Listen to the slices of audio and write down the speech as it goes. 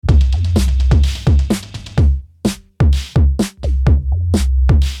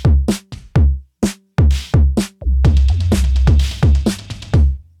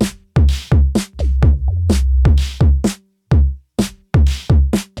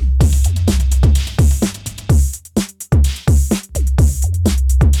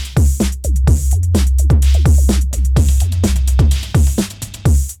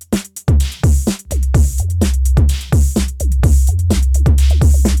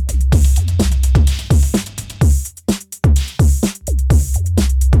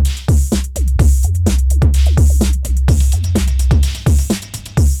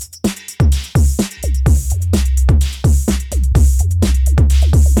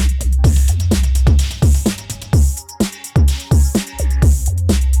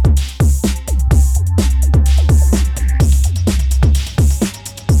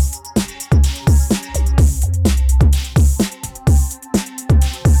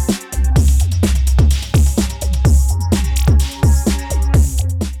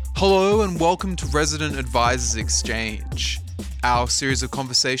Welcome to Resident Advisors Exchange, our series of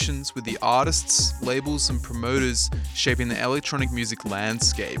conversations with the artists, labels and promoters shaping the electronic music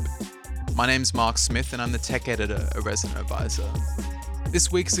landscape. My name's Mark Smith and I'm the tech editor at Resident Advisor.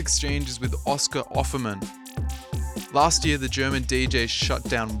 This week's exchange is with Oscar Offerman. Last year, the German DJ shut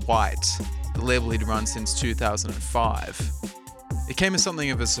down White, the label he'd run since 2005. It came as something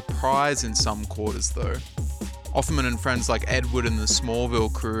of a surprise in some quarters though. Offerman and friends like Edward and the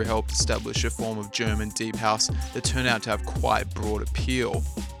Smallville crew helped establish a form of German deep house that turned out to have quite broad appeal.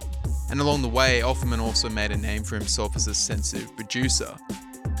 And along the way, Offerman also made a name for himself as a sensitive producer.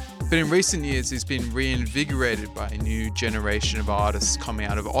 But in recent years, he's been reinvigorated by a new generation of artists coming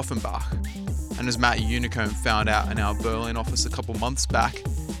out of Offenbach. And as Matt Unicomb found out in our Berlin office a couple months back,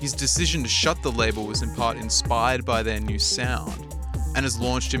 his decision to shut the label was in part inspired by their new sound, and has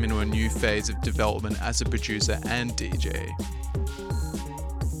launched him into a new phase of development as a producer and DJ.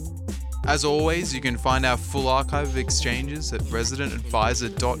 As always, you can find our full archive of exchanges at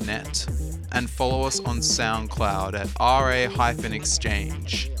residentadvisor.net and follow us on SoundCloud at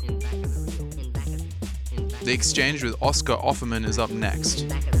ra-exchange. The exchange with Oscar Offerman is up next.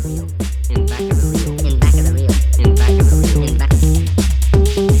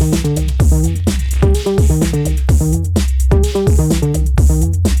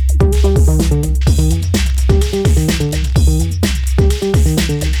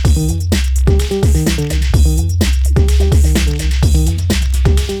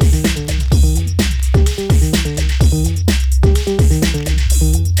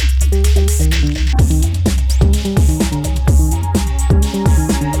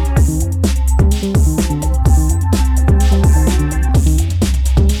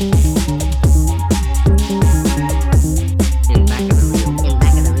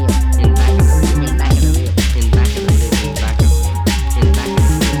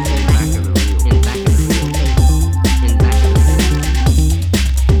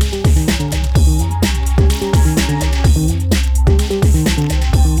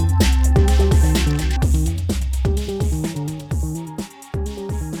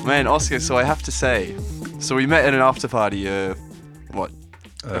 Oscar, so I have to say, we met at an after party, a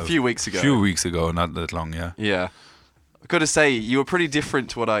few weeks ago. A few weeks ago, not that long, yeah. Yeah. I've got to say, you were pretty different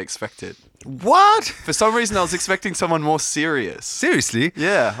to what I expected. What? For some reason, I was expecting someone more serious. Seriously?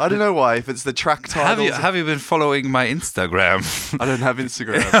 Yeah, I don't know why, if it's the track titles. Have you been following my Instagram? I don't have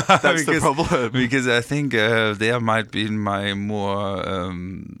Instagram. That's the problem. Because I think there might be my more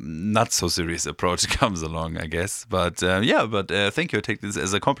not so serious approach comes along, I guess. But thank you. I take this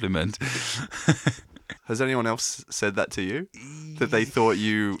as a compliment. Has anyone else said that to you? That they thought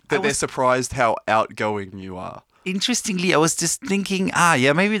they're surprised how outgoing you are? Interestingly, I was just thinking,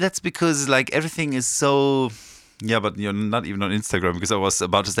 maybe that's because like everything is so... Yeah, but you're not even on Instagram, because I was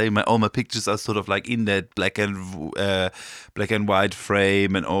about to say all my pictures are sort of like in that black and white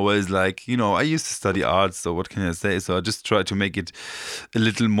frame, and always like, I used to study art, so what can I say? So I just try to make it a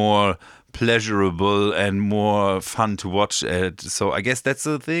little more pleasurable and more fun to watch it. So I guess that's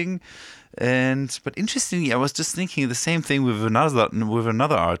the thing. But interestingly, I was just thinking the same thing with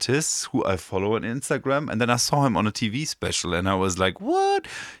another artist who I follow on Instagram, and then I saw him on a TV special, and I was like, "What?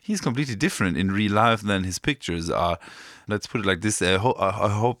 He's completely different in real life than his pictures are." Let's put it like this: I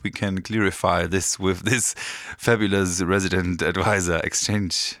hope we can clarify this with this fabulous Resident Advisor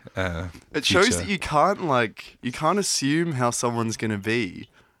exchange. It shows that you can't assume how someone's going to be,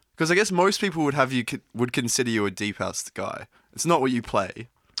 because I guess most people would consider you a deep house guy. It's not what you play.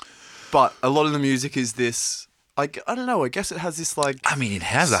 But a lot of the music is this, I don't know, I guess it has this like... I mean, it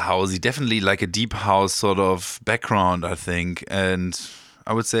has a housey, definitely like a deep house sort of background, I think. And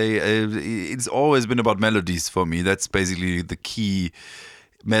I would say it's always been about melodies for me. That's basically the key.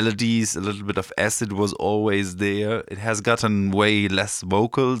 Melodies, a little bit of acid was always there. It has gotten way less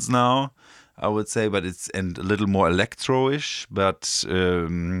vocals now, I would say, and a little more electro-ish. But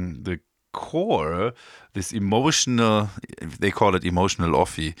the core, this emotional, they call it emotional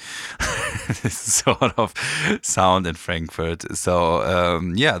offie, this sort of sound in Frankfurt. So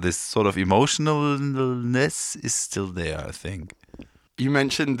this sort of emotionalness is still there, I think. You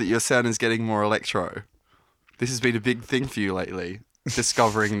mentioned that your sound is getting more electro. This has been a big thing for you lately,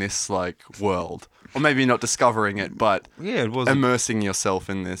 discovering this like world, or maybe not discovering it, but it was immersing yourself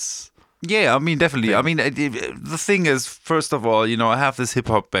in this. Yeah, I mean, definitely. I mean, the thing is, first of all, I have this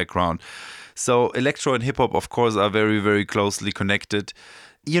hip-hop background. So electro and hip-hop, of course, are very, very closely connected.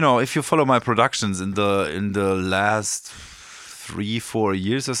 If you follow my productions in the last 3-4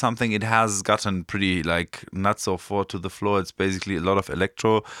 years or something, it has gotten pretty, like, not so far to the floor. It's basically a lot of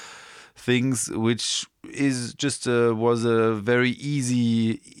electro things, which is just was a very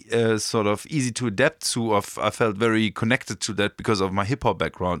easy sort of easy to adapt to. I felt very connected to that because of my hip hop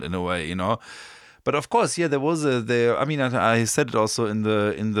background in a way, you know. But of course, yeah, there was I mean, I said it also in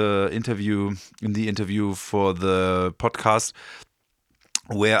the interview for the podcast,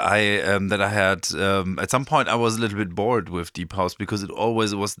 where I had at some point I was a little bit bored with Deep House because it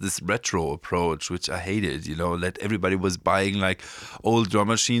always was this retro approach, which I hated. You know, that everybody was buying like old drum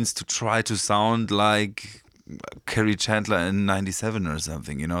machines to try to sound like Kerry Chandler in '97 or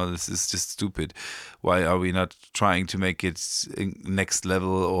something. You know, this is just stupid. Why are we not trying to make it next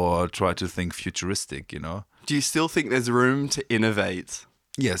level or try to think futuristic? You know. Do you still think there's room to innovate?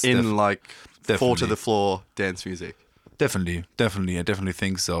 Yes, in four to the floor dance music. Definitely. I definitely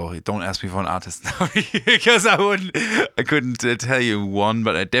think so. Don't ask me for an artist now because I couldn't tell you one,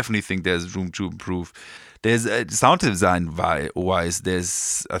 but I definitely think there's room to improve. There's sound design wise.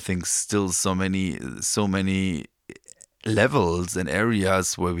 There's, I think, still so many levels and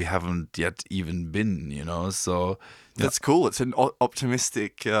areas where we haven't yet even been. You know, so. That's cool. It's an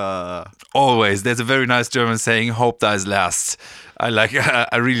optimistic. Always. There's a very nice German saying, "Hope dies last." I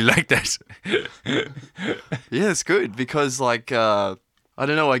really like that. Yeah, it's good because, like, I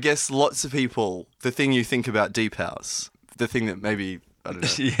don't know. I guess lots of people. The thing you think about Deep House, the thing that maybe I don't know,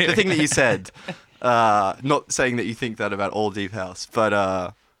 Yeah. the thing that you said. Not saying that you think that about all Deep House,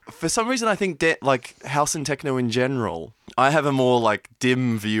 but for some reason I think like house and techno in general, I have a more like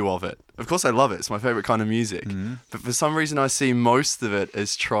dim view of it. Of course I love it. It's my favorite kind of music. Mm-hmm. But for some reason I see most of it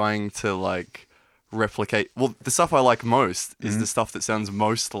as trying to like replicate. Well, the stuff I like most is the stuff that sounds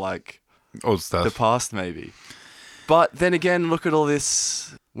most like old stuff. The past maybe. But then again, look at all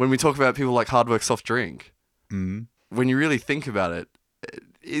this. When we talk about people like Hardwork Soft Drink, when you really think about it, it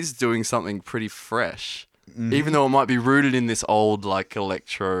is doing something pretty fresh. Even though it might be rooted in this old like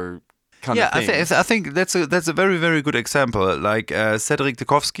electro kind of thing. Yeah, I think that's a very, very good example. Like Cedric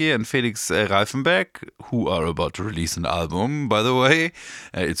Dekowski and Felix Reifenberg, who are about to release an album, by the way.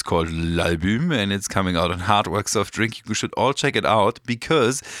 It's called L'Album, and it's coming out on Hardwork Soft Drink. You should all check it out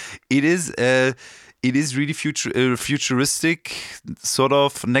because it is really futuristic, sort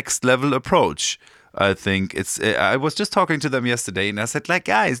of next level approach. I think it's. I was just talking to them yesterday, and I said, like,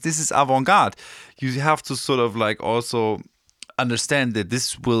 guys, this is avant-garde. You have to sort of like also understand that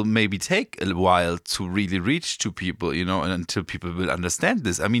this will maybe take a while to really reach to people, you know, and until people will understand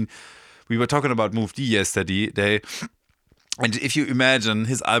this. I mean, we were talking about Move D yesterday. And if you imagine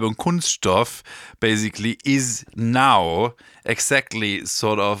his album Kunststoff basically is now exactly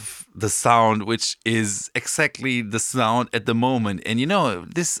sort of the sound which is exactly the sound at the moment. And you know,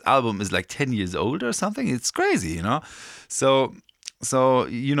 this album is like 10 years old or something. It's crazy, you know. So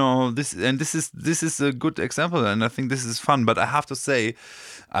you know, this is a good example, and I think this is fun. But I have to say,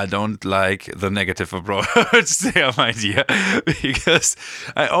 I don't like the negative approach there, my dear, because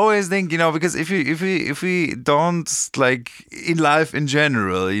I always think, you know, because if we don't, like, in life in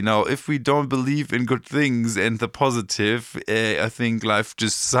general, you know, if we don't believe in good things and the positive, I think life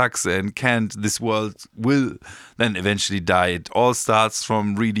just sucks and this world will then eventually die. It all starts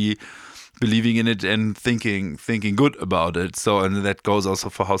from really believing in it and thinking good about it. So, and that goes also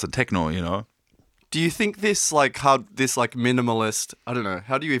for house and techno, you know. Do you think this minimalist, I don't know,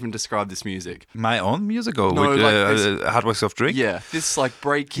 how do you even describe this music? My own music or with Hardwork Soft Drink? Yeah, this like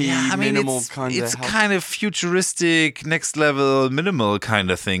breaky, minimal kind of... It's kind of futuristic, next level, minimal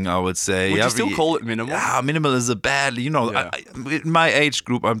kind of thing, I would say. Would you still call it minimal? Yeah, minimal is a bad, you know, in my age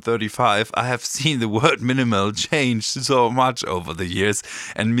group, I'm 35, I have seen the word minimal change so much over the years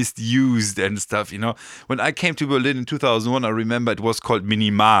and misused and stuff, you know. When I came to Berlin in 2001, I remember it was called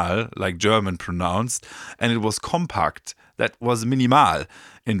minimal, like German pronounced. And it was compact. That was minimal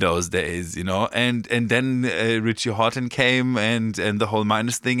in those days, you know. And then Richie Hawtin came, and the whole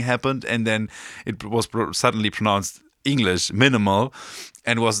minus thing happened, and then it was suddenly pronounced English, minimal,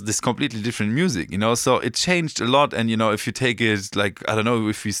 and was this completely different music, you know. So it changed a lot. And you know, if you take it like, I don't know,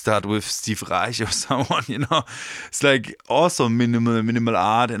 if we start with Steve Reich or someone, you know, it's like also minimal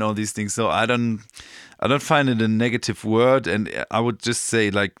art and all these things. So I don't find it a negative word, and I would just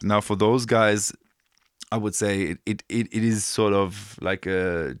say, like, now for those guys, I would say it is sort of like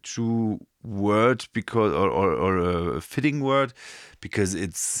a true word because or a fitting word because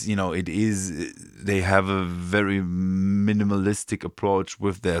it's, you know, they have a very minimalistic approach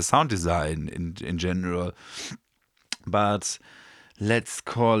with their sound design in general, but let's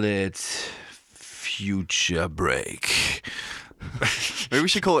call it future break. Maybe we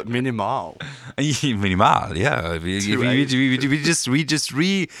should call it Minimal. Minimal, yeah. We just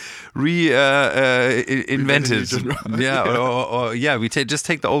invented. Yeah, or we just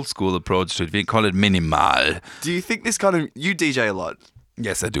take the old school approach to it. We call it Minimal. Do you think this kind of you DJ a lot?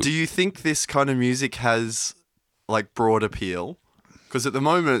 Yes, I do. Do you think this kind of music has like broad appeal? Because at the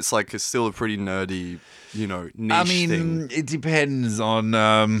moment it's like it's still a pretty nerdy, niche thing. It depends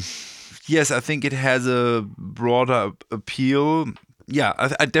on. Yes, I think it has a broader appeal. Yeah,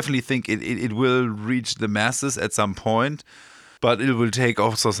 I definitely think it will reach the masses at some point, but it will take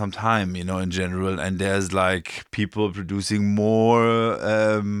also some time, in general. And there's like people producing more,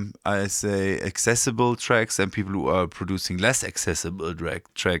 I say, accessible tracks and people who are producing less accessible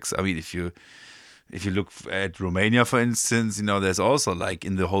tracks. I mean, if you look at Romania, for instance, there's also like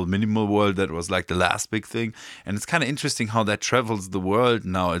in the whole minimal world, that was like the last big thing. And it's kind of interesting how that travels the world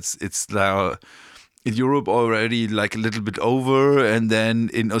now. It's now in Europe already like a little bit over, and then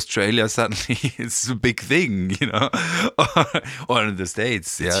in Australia suddenly it's a big thing, or in the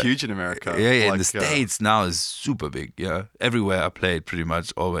States. Yeah. It's huge in America. Yeah, in the States now is super big. Yeah, everywhere I played, pretty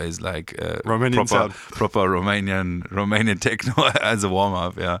much always like proper Romanian techno as a warm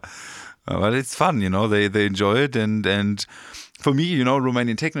up. Yeah. But it's fun, they enjoy it. And for me,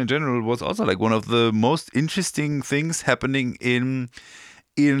 Romanian techno in general was also like one of the most interesting things happening in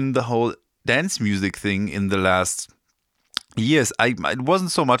the whole dance music thing in the last years. It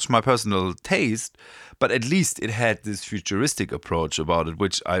wasn't so much my personal taste, but at least it had this futuristic approach about it,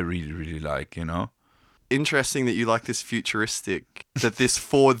 which I really, really like, Interesting that you like this futuristic, that this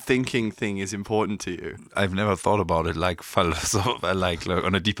forward-thinking thing is important to you. I've never thought about it like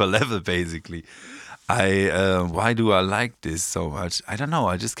on a deeper level, basically. Why do I like this so much? I don't know.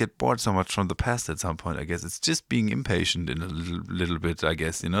 I just get bored so much from the past at some point, I guess. It's just being impatient in a little bit, I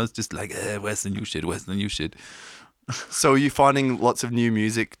guess. It's just like, where's the new shit? So are you finding lots of new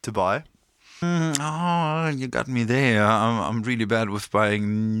music to buy? Oh, you got me there. I'm really bad with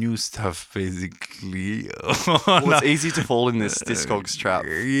buying new stuff, basically. Well, it's easy to fall in this Discogs trap.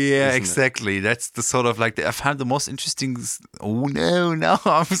 Yeah, exactly. That's the sort of like I found the most interesting. Oh no!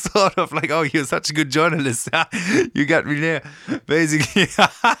 I'm sort of like, oh, you're such a good journalist. You got me there, basically.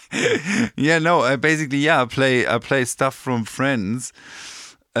 Yeah, no. I play stuff from friends.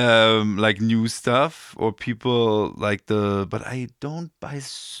 Like new stuff or people like but I don't buy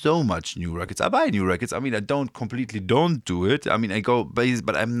so much new records. I buy new records. I mean, I don't do it. I mean, I go base,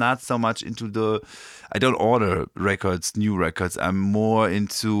 but I'm not so much into I don't order new records. I'm more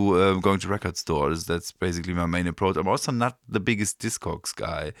into going to record stores. That's basically my main approach. I'm also not the biggest Discogs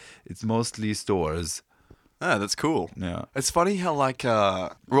guy. It's mostly stores. Ah, that's cool. Yeah. It's funny how or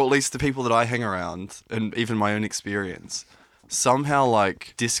at least the people that I hang around and even my own experience, somehow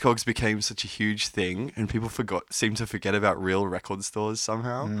like Discogs became such a huge thing and people seem to forget about real record stores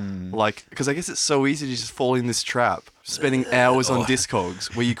somehow. Like, because I guess it's so easy to just fall in this trap, spending hours on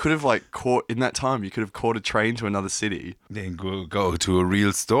Discogs where you could have caught a train to another city. Then go to a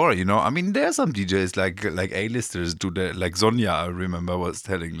real store, I mean, there are some DJs like A-listers do that. Like Sonja, I remember, was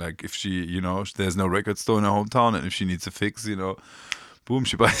telling, like, if she, there's no record store in her hometown and if she needs a fix, boom,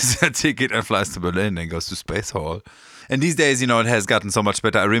 she buys a ticket and flies to Berlin and goes to Space Hall. And these days, it has gotten so much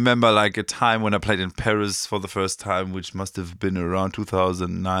better. I remember like a time when I played in Paris for the first time, which must have been around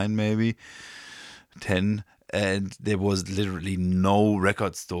 2009, maybe 10. And there was literally no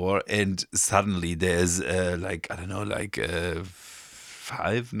record store. And suddenly there's 5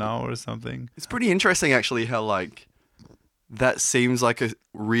 now or something. It's pretty interesting actually how like that seems like a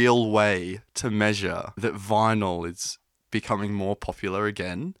real way to measure that vinyl is becoming more popular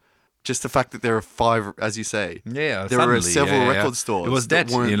again. Just the fact that there are 5, as you say. Yeah, there were several record stores. It was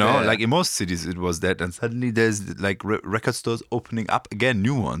that, like in most cities it was that. And suddenly there's like record stores opening up again,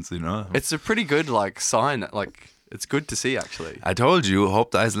 new ones, It's a pretty good like sign. Like, it's good to see, actually. I told you,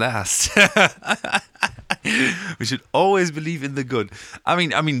 hope dies last. We should always believe in the good. I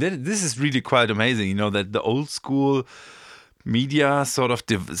mean, this is really quite amazing, that the old school media sort of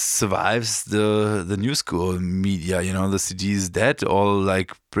survives the new school media. The CD is dead. All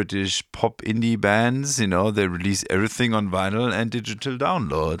like British pop indie bands, they release everything on vinyl and digital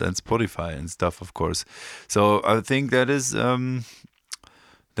download and Spotify and stuff, of course. So I think that is a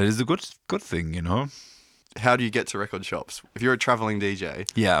good thing, How do you get to record shops? If you're a traveling DJ,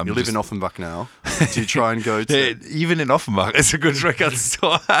 you live in Offenbach now. Do you try and go to... Even in Offenbach, it's a good record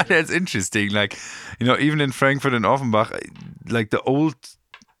store. That's interesting. Like, even in Frankfurt and Offenbach, like the old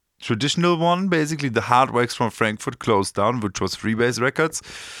traditional one, basically the Hardwax from Frankfurt closed down, which was Freebase Records.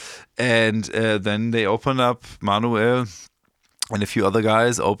 And then they opened up, Manuel and a few other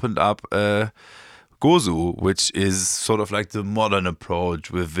guys opened up Gozu, which is sort of like the modern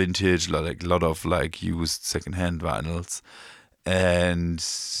approach with vintage, like a lot of like used secondhand vinyls.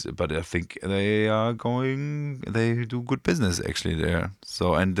 But I think they do good business actually there.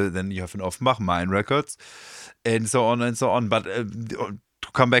 So, and then you have an Offenbach, Mine Records, and so on and so on. But to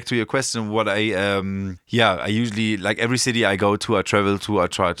come back to your question, what I usually, like every city I go to, I travel to, I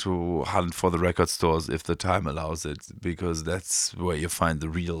try to hunt for the record stores if the time allows it, because that's where you find the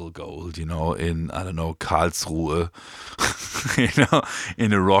real gold, in, I don't know, Karlsruhe,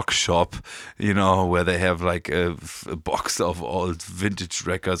 in a rock shop, where they have like a box of old vintage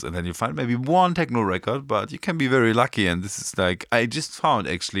records, and then you find maybe one techno record, but you can be very lucky. And this is like, I just found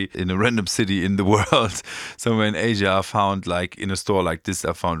actually in a random city in the world, somewhere in Asia, I found like in a store like this,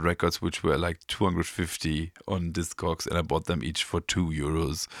 I found records which were like 250 on Discogs, and I bought them each for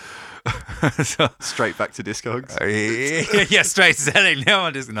 €2. So, straight back to Discogs. Yeah, straight selling. No,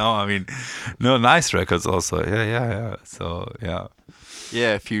 nice records also. Yeah. So yeah.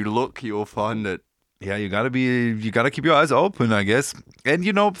 Yeah, if you look, you'll find it. Yeah, you gotta keep your eyes open, I guess.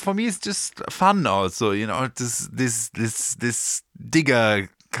 And for me, it's just fun also. This digger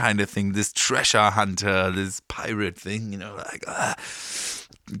kind of thing, this treasure hunter, this pirate thing,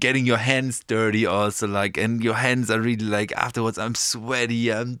 getting your hands dirty also, like, and your hands are really like, afterwards I'm sweaty,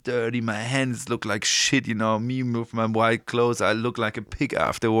 I'm dirty, my hands look like shit, me with my white clothes, I look like a pig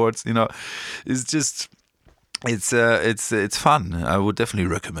afterwards, it's just, it's fun. I would definitely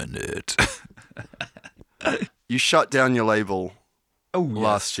recommend it. You shut down your label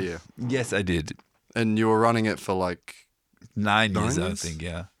last year. Yes, I did. And you were running it for like 9 years, I think,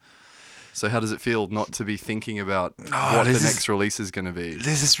 yeah. So how does it feel not to be thinking about what the next release is going to be?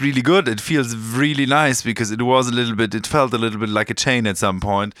 This is really good. It feels really nice because it felt a little bit like a chain at some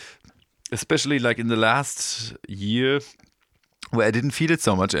point, especially like in the last year where I didn't feel it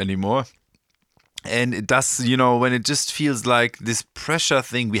so much anymore. And it does, when it just feels like this pressure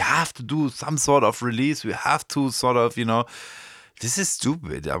thing, we have to do some sort of release, we have to sort of, this is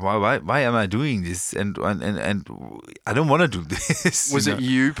stupid. Why am I doing this? And I don't want to do this. Was it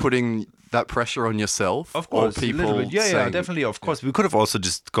you putting that pressure on yourself? Of course, or people. Yeah, definitely. Of course, we could have also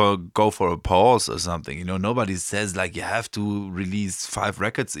just go for a pause or something. Nobody says like you have to release 5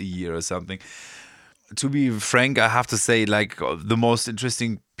 records a year or something. To be frank, I have to say, like, the most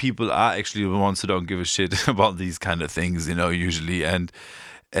interesting people are actually the ones who don't give a shit about these kind of things, usually.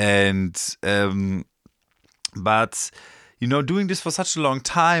 But doing this for such a long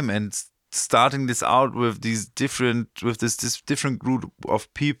time and starting this out with this different group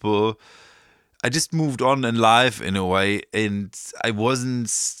of people, I just moved on in life in a way, and I wasn't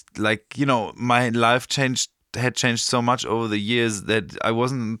like, my life had changed so much over the years that I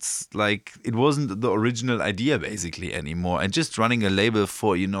wasn't like, it wasn't the original idea basically anymore. And just running a label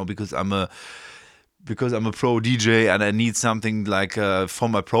for, because I'm a pro DJ and I need something like for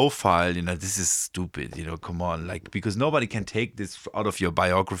my profile, this is stupid, come on, like, because nobody can take this out of your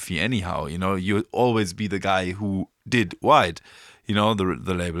biography anyhow, you'll always be the guy who did White,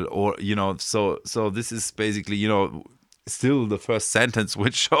 the label, or, so this is basically, still the first sentence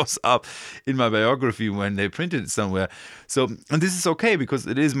which shows up in my biography when they printed it somewhere. So, and this is okay because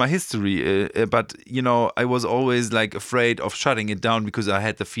it is my history. But, I was always like afraid of shutting it down because I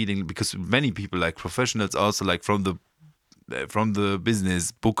had the feeling, because many people, like professionals also, like from the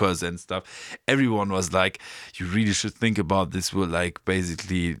business, bookers and stuff, everyone was like, you really should think about this, will like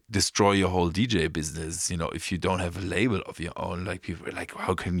basically destroy your whole DJ business, if you don't have a label of your own. Like, people were like,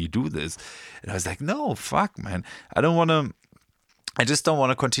 how can you do this? And I was like, no, fuck, man, I just don't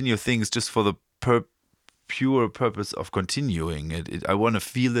want to continue things just for the pure purpose of continuing it. I want to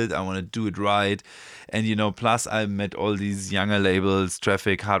feel it, I want to do it right. And plus I met all these younger labels,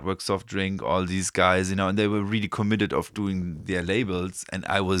 Traffic, Hardwork, Soft Drink, all these guys, and they were really committed of doing their labels, and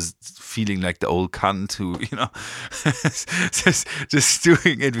I was feeling like the old cunt who, just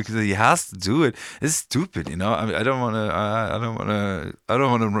doing it because he has to do it. It's stupid, I mean, I don't want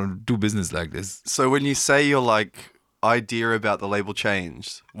to do business like this. So when you say your like idea about the label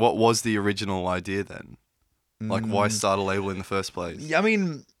changed, what was the original idea then? Like, why start a label in the first place? I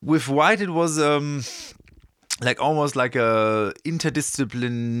mean, with White, it was like almost like a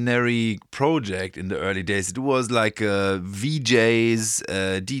interdisciplinary project in the early days. It was like VJs,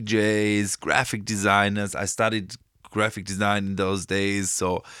 DJs, graphic designers. I studied graphic design in those days,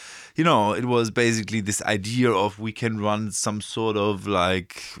 so it was basically this idea of we can run some sort of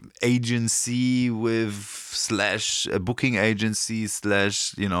like agency / a booking agency /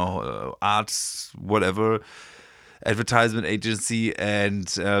 arts, whatever. advertisement agency, and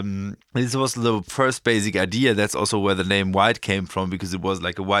this was the first basic idea. That's also where the name White came from, because it was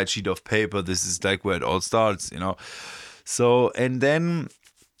like a white sheet of paper. This is like where it all starts, So, and then,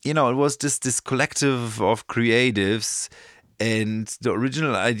 it was just this collective of creatives, and the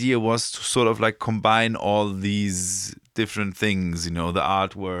original idea was to sort of like combine all these different things, the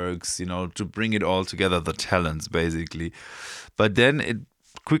artworks, to bring it all together, the talents basically. But then it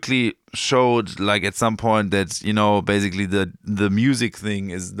quickly showed, like at some point, that basically the music thing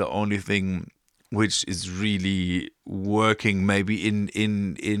is the only thing which is really working, maybe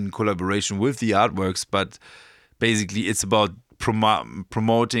in collaboration with the artworks, but basically it's about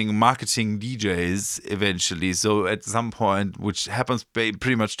promoting, marketing DJs eventually. So at some point, which happens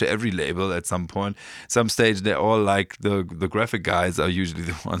pretty much to every label at some point, some stage, they're all like, the graphic guys are usually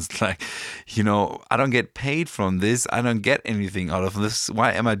the ones like, I don't get paid from this. I don't get anything out of this.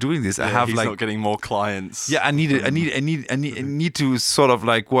 Why am I doing this? Yeah, he's not getting more clients. Yeah, I need to sort of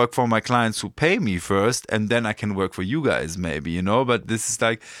like work for my clients who pay me first, and then I can work for you guys maybe, But this is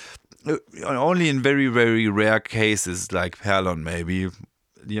like, only in very, very rare cases, like Perlon maybe,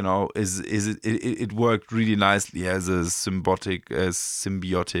 it worked really nicely as a symbiotic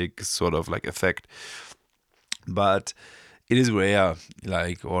sort of like effect. But it is rare,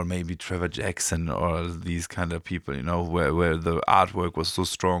 like, or maybe Trevor Jackson or these kind of people, where the artwork was so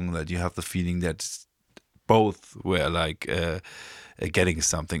strong that you have the feeling that both were like getting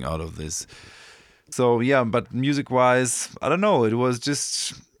something out of this. So yeah, but music-wise, I don't know. It was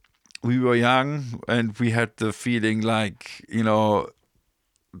just, we were young and we had the feeling like, the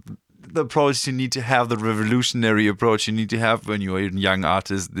approach you need to have, the revolutionary approach you need to have when you're a young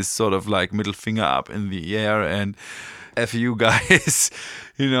artist, this sort of like middle finger up in the air and F you guys,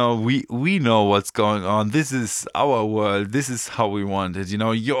 we know what's going on. This is our world. This is how we want it.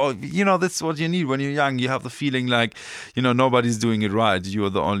 That's what you need when you're young. You have the feeling like, nobody's doing it right.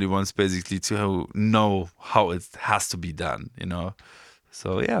 You're the only ones basically to know how it has to be done,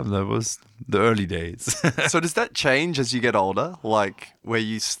 So yeah, that was the early days. So does that change as you get older? Like where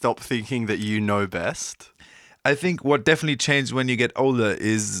you stop thinking that you know best? I think what definitely changed when you get older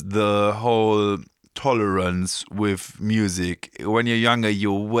is the whole tolerance with music. When you're younger,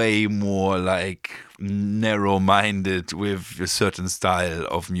 you're way more like narrow-minded with a certain style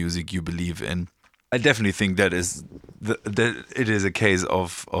of music you believe in. I definitely think that it is a case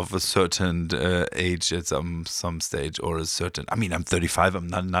of a certain age at some stage, or a certain. I mean, I'm 35. I'm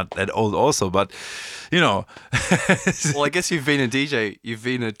not that old, also, but Well, I guess you've been a DJ. You've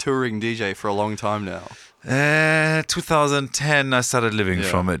been a touring DJ for a long time now. 2010, I started living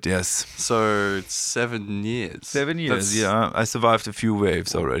from it. Yes. So it's 7 years. 7 years. Yeah, I survived a few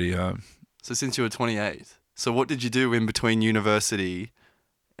waves already. Yeah. So since you were 28. So what did you do in between university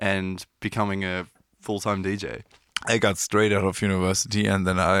and becoming a full-time DJ? I got straight out of university and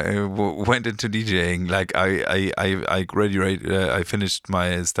then I went into DJing. Like I graduated. I finished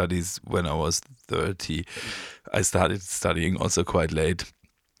my studies when I was 30. I started studying also quite late.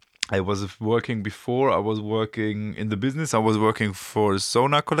 I was working before. I was working in the business. I was working for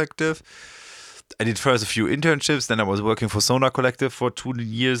Sonar Collective. I did first a few internships. Then I was working for Sonar Collective for 2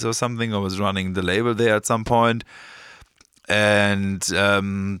 years or something. I was running the label there at some point. And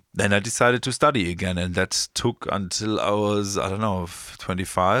then I decided to study again, and that took until I was,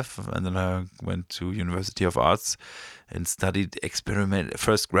 25, and then I went to University of Arts and studied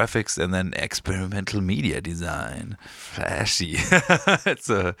first graphics and then experimental media design. Flashy. It's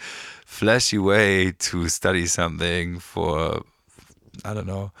a flashy way to study something for,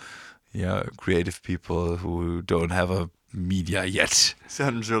 creative people who don't have a media yet.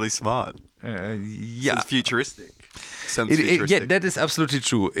 Sounds really smart. Yeah. It's futuristic. Yeah, that is absolutely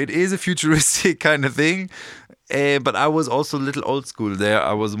true. It is a futuristic kind of thing, but I was also a little old school there.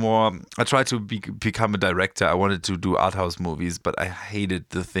 I tried to become a director. I wanted to do art house movies, but I hated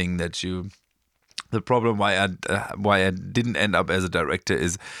the thing the problem why I didn't end up as a director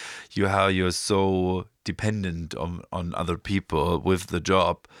is how you're so dependent on other people with the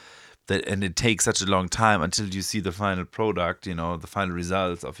job. And it takes such a long time until you see the final product, the final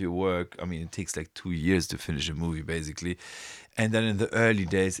results of your work. I mean, it takes like 2 years to finish a movie, basically. And then in the early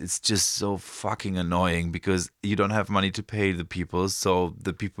days, it's just so fucking annoying because you don't have money to pay the people. So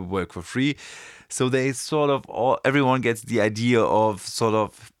the people work for free. So they everyone gets the idea of sort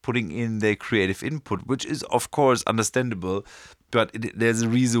of putting in their creative input, which is of course understandable. But there's a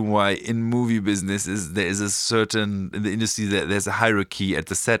reason why in movie business there is a certain, in the industry, there's a hierarchy at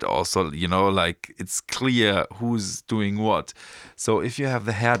the set also, like it's clear who's doing what. So if you have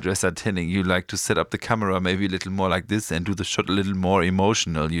the hairdresser telling you like to set up the camera maybe a little more like this and do the shot a little more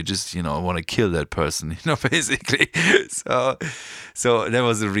emotional, you just, want to kill that person, basically. So that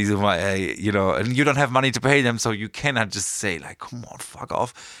was the reason why and you don't have money to pay them, so you cannot just say like, come on, fuck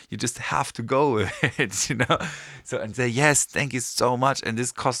off. You just have to go with it, So, and say, yes, thank you so much, and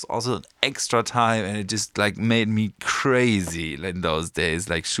this costs also extra time, and it just like made me crazy in those days,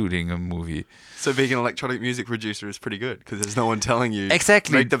 like shooting a movie. So being an electronic music producer is pretty good because there's no one telling you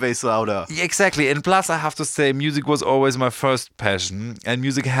exactly make the bass louder. Exactly, and plus I have to say music was always my first passion, and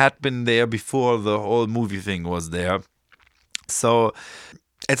music had been there before the whole movie thing was there. So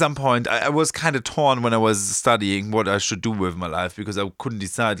at some point, I was kind of torn when I was studying what I should do with my life, because I couldn't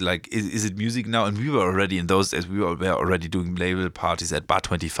decide, like, is it music now? And we were already, in those days, we were already doing label parties at Bar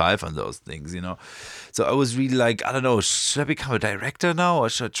 25 and those things, So I was really like, I don't know, should I become a director now, or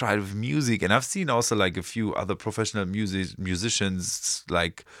should I try it with music? And I've seen also, like, a few other professional musicians,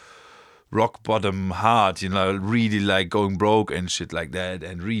 like, rock bottom hard, really like going broke and shit like that,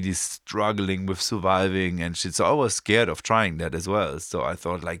 and really struggling with surviving and shit. So I was scared of trying that as well. So I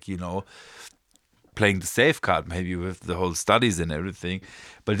thought, like, playing the safe card maybe with the whole studies and everything.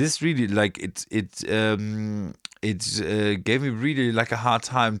 But this really, like, it gave me really like a hard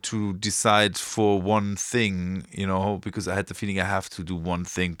time to decide for one thing, because I had the feeling I have to do one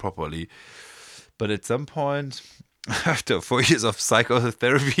thing properly. But at some point, after 4 years of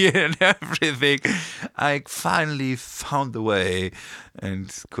psychotherapy and everything, I finally found the way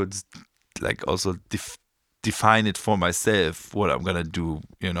and could like also define it for myself what I'm gonna do,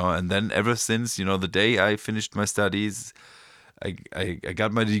 And then ever since, the day I finished my studies, I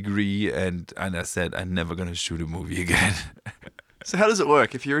got my degree, and I said I'm never gonna shoot a movie again. So how does it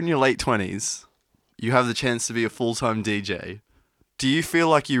work? If you're in your late 20s, you have the chance to be a full-time DJ. Do you feel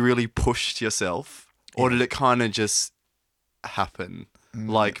like you really pushed yourself? Or did it kind of just happen?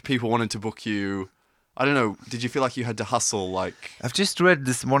 Like, people wanted to book you. I don't know. Did you feel like you had to hustle? Like, I've just read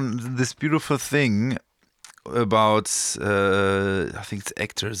this beautiful thing about, I think it's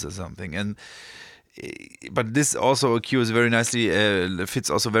actors or something. But this also occurs very nicely, fits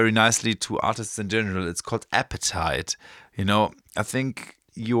also very nicely to artists in general. It's called appetite. I think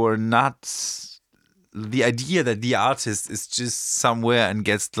you're not... The idea that the artist is just somewhere and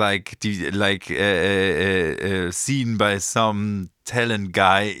gets seen by some talent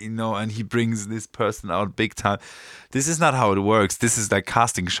guy, and he brings this person out big time. This is not how it works. This is like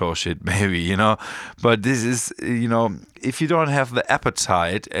casting show shit, maybe, But this is, if you don't have the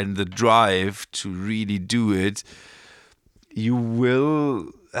appetite and the drive to really do it, you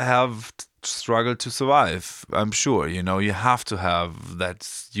will have struggled to survive. I'm sure, you have to have that.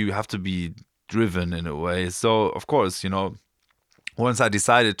 You have to be driven in a way. So of course, once I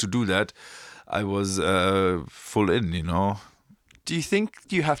decided to do that, I was full in. Do you think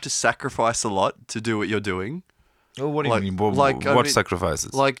you have to sacrifice a lot to do what you're doing? Oh, what do you mean? What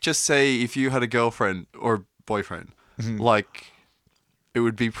sacrifices? Like, just say if you had a girlfriend or boyfriend, like, it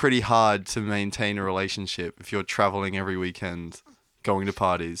would be pretty hard to maintain a relationship if you're traveling every weekend, going to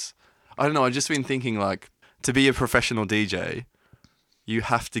parties. I don't know. I've just been thinking, like, to be a professional DJ, you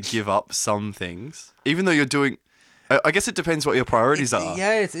have to give up some things, even though you're doing. I guess it depends what your priorities are.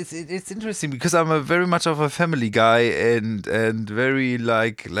 Yeah, it's interesting because I'm a very much of a family guy, and very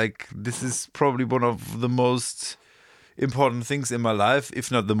like this is probably one of the most important things in my life,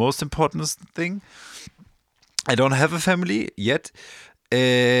 if not the most important thing. I don't have a family yet,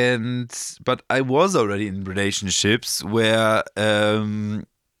 but I was already in relationships where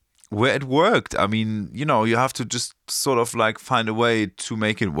it worked. I mean, you have to just sort of like find a way to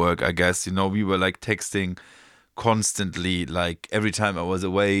make it work, I guess. We were like texting constantly, like every time I was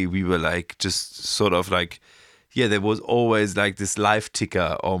away, we were like just sort of like, yeah, there was always like this live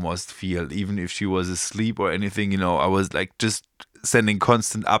ticker almost feel, even if she was asleep or anything, I was like just sending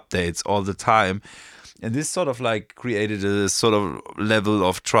constant updates all the time. And this sort of like created a sort of level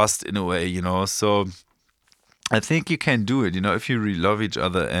of trust in a way, so I think you can do it, if you really love each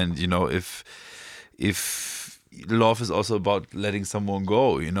other, and if love is also about letting someone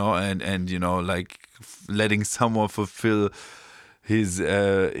go, and like letting someone fulfill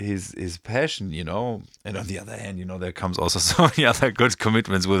his passion, you know. And on the other hand, you know, there comes also so many other good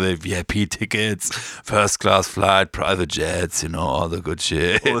commitments with the VIP tickets, first class flight, private jets, you know, all the good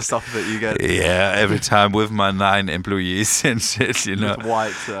shit. All the stuff that you get. Yeah, every time with my 9 employees and shit, you know. With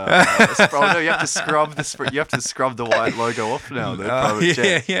white. No, you have to scrub the white logo off now. The private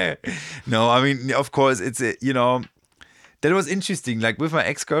jet. Yeah. No, I mean, of course, it's you know, that was interesting. Like with my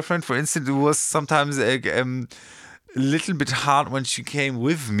ex-girlfriend, for instance, it was sometimes a little bit hard when she came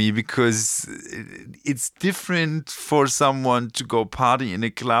with me, because it's different for someone to go party in a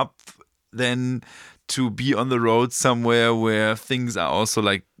club than to be on the road somewhere where things are also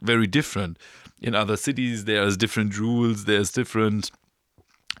like very different. In other cities, there's different rules, there's different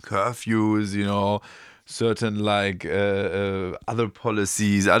curfews, you know, certain like other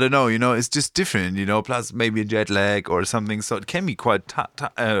policies. I don't know, you know, it's just different, you know, plus maybe a jet lag or something. So it can be quite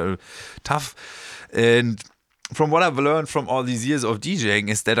tough. And from what I've learned from all these years of DJing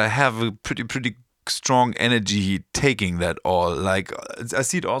is that I have a pretty strong energy taking that all. Like I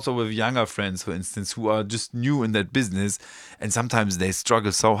see it also with younger friends, for instance, who are just new in that business, and sometimes they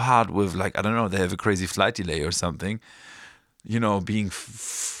struggle so hard with, like, I don't know, they have a crazy flight delay or something, you know, being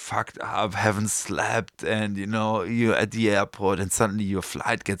fucked up, haven't slept, and you know, you're at the airport and suddenly your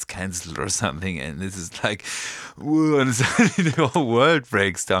flight gets cancelled or something, and this is like, whoa, and suddenly the whole world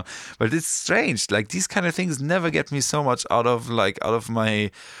breaks down. But it's strange, like these kind of things never get me so much out of my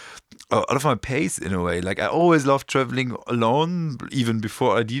pace in a way. Like I always loved traveling alone, even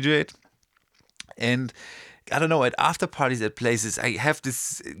before I DJ'd, and I don't know, at after parties at places, I have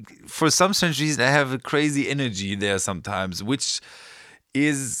this, for some strange reason, I have a crazy energy there sometimes, which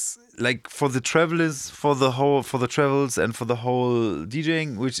is like for the travelers, for the travels and for the whole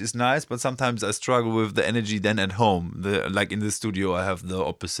DJing, which is nice, but sometimes I struggle with the energy then at home. Like in the studio, I have the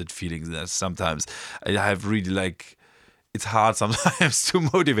opposite feelings there. Sometimes I have really like, it's hard sometimes to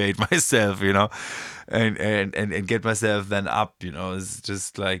motivate myself, you know, and get myself then up, you know. It's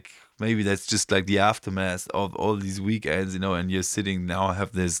just like, maybe that's just like the aftermath of all these weekends, you know, and you're sitting now, I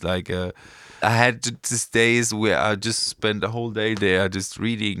have this like, I had these days where I just spent a whole day there just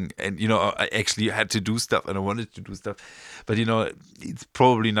reading, and, you know, I actually had to do stuff and I wanted to do stuff, but, you know, it's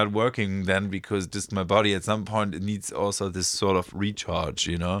probably not working then, because just my body at some point, it needs also this sort of recharge,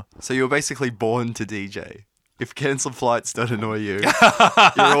 you know. So you're basically born to DJ. If cancelled flights don't annoy you,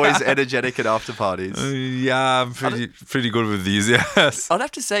 you're always energetic at after parties. Yeah, I'm pretty good with these, yes. I'd have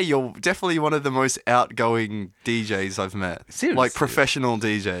to say you're definitely one of the most outgoing DJs I've met. Seriously? Like professional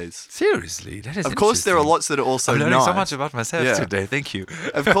DJs. Seriously? That is Of course, there are lots that are also I'm learning nice. so much about myself today, thank you.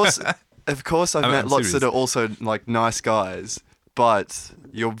 Of course, I've met lots serious. that are also like nice guys, but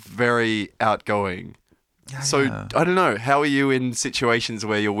you're very outgoing. So, I don't know, how are you in situations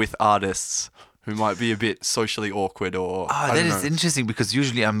where you're with artists who might be a bit socially awkward, or that is interesting, because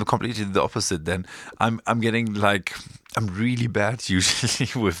usually I'm completely the opposite. Then I'm getting like, I'm really bad usually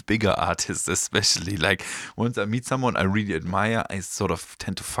with bigger artists, especially. Like once I meet someone I really admire, I sort of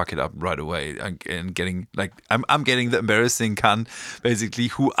tend to fuck it up right away, and getting like, I'm getting the embarrassing cunt, basically,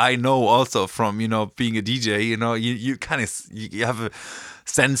 who I know also from, you know, being a DJ. You know, you kind of, you have a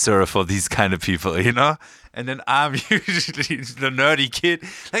sensor for these kind of people, you know. And then I'm usually the nerdy kid,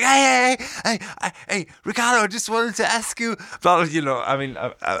 like, hey, Ricardo, I just wanted to ask you, but, you know, I mean,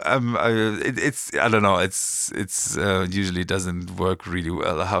 it's I don't know, it's usually doesn't work really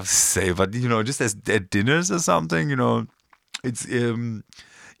well, I have to say, but, you know, just at dinners or something, you know, it's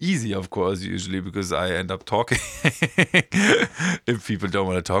easy, of course, usually, because I end up talking if people don't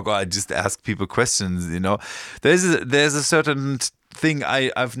want to talk, or I just ask people questions, you know. There's a certain thing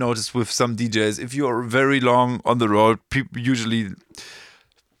I've noticed with some DJs. If you're very long on the road, people usually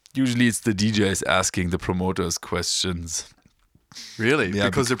it's the DJs asking the promoters questions. Really? Yeah,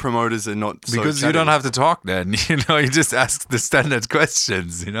 because the promoters are not so because chatty. you don't have to talk then, you know, you just ask the standard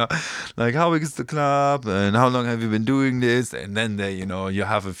questions, you know, like how big is the club and how long have you been doing this, and then they, you know, you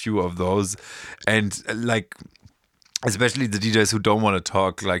have a few of those, and like especially the DJs who don't want to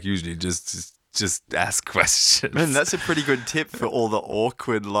talk, like usually just ask questions. Man, that's a pretty good tip for all the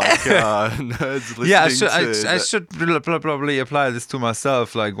awkward nerds listening. Yeah, I should probably apply this to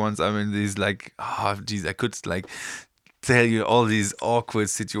myself. Like once I'm in these like, oh geez, I could like tell you all these awkward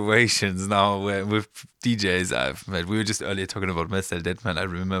situations now with DJs I've met. We were just earlier talking about Marcel Detman. I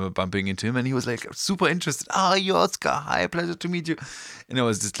remember bumping into him and he was like super interested. You're Oscar. Hi, pleasure to meet you. And I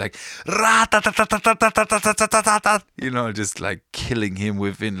was just like, you know, just like killing him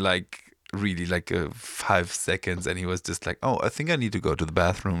within like really like 5 seconds, and he was just like, I think I need to go to the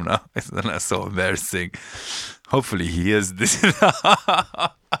bathroom now. And that's so embarrassing. Hopefully he hears this.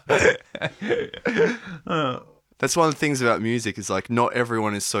 That's one of the things about music is like not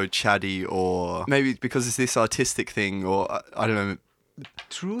everyone is so chatty, or maybe because it's this artistic thing, or I don't know.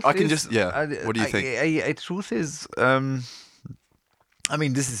 Truth I can is, just what do you think? Truth is, I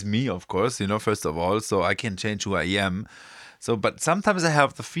mean, this is me, of course, first of all, so I can change who I am. So, but sometimes I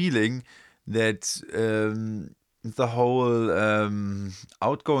have the feeling that the whole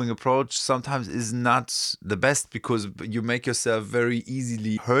outgoing approach sometimes is not the best, because you make yourself very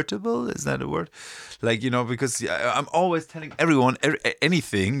easily hurtable. Is that a word? Like, because I'm always telling everyone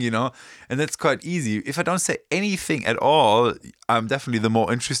anything, and that's quite easy. If I don't say anything at all, I'm definitely the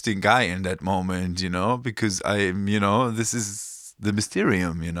more interesting guy in that moment, because I'm, this is the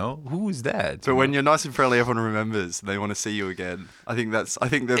mysterium, who is that? But when you're nice and friendly, everyone remembers. They want to see you again. I think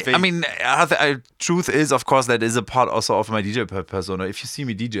the big... I mean, truth is, of course, that is a part also of my DJ persona. If you see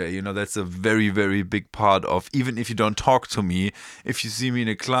me DJ, that's a very, very big part of, even if you don't talk to me, if you see me in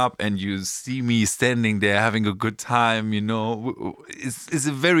a club and you see me standing there having a good time, it's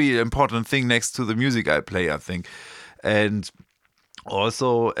a very important thing next to the music I play, I think. And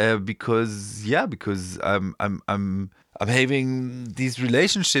also because I'm having these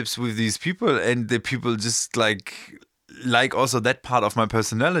relationships with these people, and the people just like also that part of my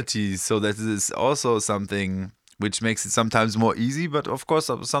personality. So that is also something which makes it sometimes more easy, but of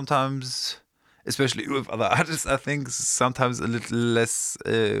course sometimes, especially with other artists, I think sometimes a little less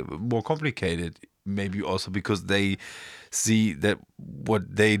more complicated. Maybe also because they see that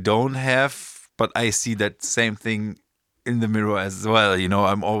what they don't have, but I see that same thing in the mirror as well.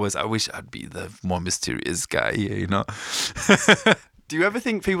 I wish I'd be the more mysterious guy here, Do you ever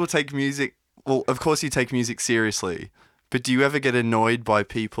think people take music, well, of course you take music seriously, but do you ever get annoyed by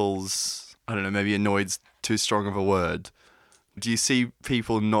people's, I don't know, maybe annoyed's too strong of a word. Do you see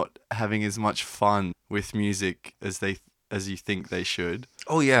people not having as much fun with music as you think they should?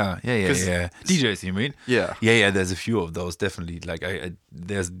 Oh yeah. DJs, you mean? Yeah. Yeah. There's a few of those, definitely. Like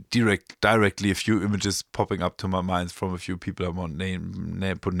there's directly a few images popping up to my mind from a few people. I won't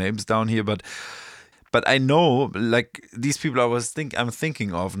put names down here, but I know, like, these people I'm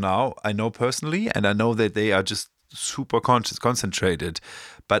thinking of now. I know personally, and I know that they are just super concentrated.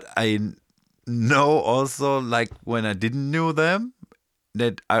 But I know also, like, when I didn't know them,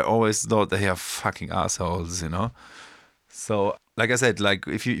 that I always thought they are fucking assholes, So, like I said, like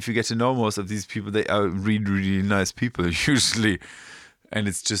if you get to know most of these people, they are really, really nice people usually, and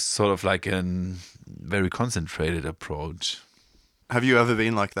it's just sort of like a very concentrated approach. Have you ever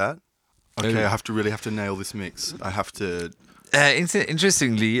been like that? Okay, I really have to nail this mix. I have to.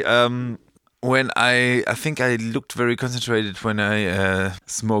 Interestingly, when I think I looked very concentrated when I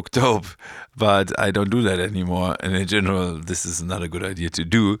smoked dope, but I don't do that anymore. And in general, this is not a good idea to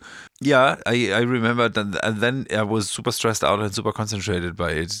do. Yeah, I remember that, and then I was super stressed out and super concentrated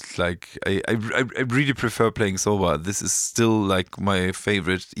by it. Like I really prefer playing sober. This is still like my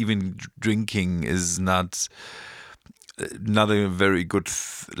favorite. Even drinking is not a very good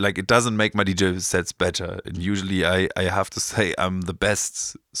like, it doesn't make my DJ sets better. And usually I have to say I'm the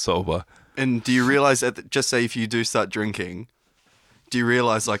best sober. And do you realize that, just say if you do start drinking, do you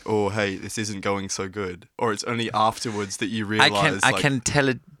realize like, oh, hey, this isn't going so good? Or it's only afterwards that you realize? I can tell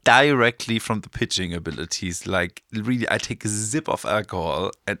it directly from the pitching abilities. Like, really, I take a sip of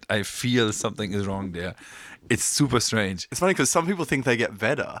alcohol and I feel something is wrong there. It's super strange. It's funny because some people think they get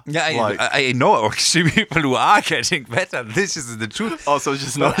better. Yeah, I know actually people who are getting better. This is the truth. Oh, so it's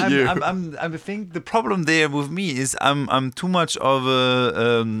just not you. I think the problem there with me is I'm too much of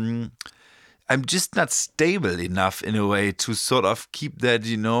a I'm just not stable enough in a way to sort of keep that,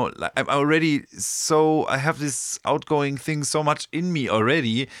 like I'm already I have this outgoing thing so much in me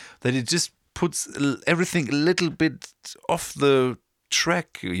already that it just puts everything a little bit off the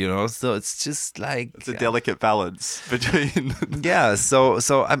track, so it's just like it's a delicate balance between yeah, so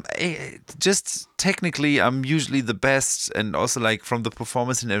I'm just technically I'm usually the best, and also like from the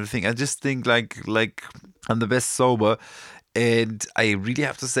performance and everything I just think like I'm the best sober. And I really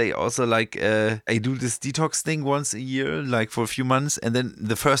have to say also, like, I do this detox thing once a year, like for a few months. And then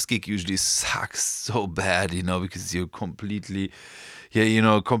the first gig usually sucks so bad, because you're completely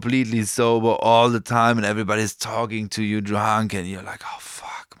sober all the time. And everybody's talking to you drunk. And you're like, oh,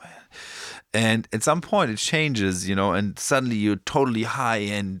 fuck, man. And at some point it changes, and suddenly you're totally high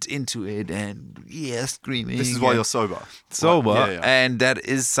and into it and, screaming. This is why you're sober. Yeah. And that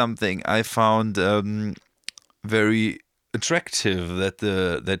is something I found very attractive, that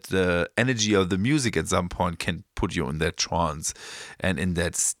the energy of the music at some point can put you in that trance and in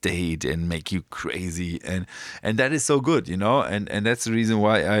that state and make you crazy, and that is so good, and that's the reason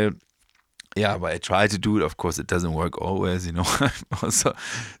why yeah, but I try to do it. Of course, it doesn't work always, you know. I'm also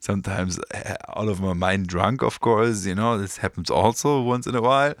sometimes out of my mind drunk, of course, you know. This happens also once in a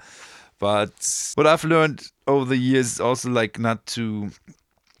while. But what I've learned over the years is also like not to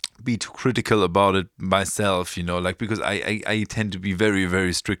be too critical about it myself, you know, like because I tend to be very,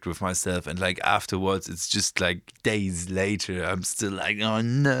 very strict with myself, and like afterwards it's just like days later I'm still like, oh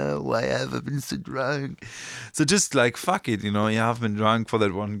no, why have I been so drunk? So just like fuck it, you know, yeah, I've been drunk for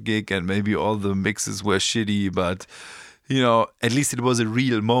that one gig and maybe all the mixes were shitty, but you know, at least it was a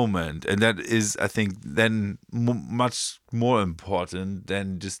real moment, and that is, I think, then much more important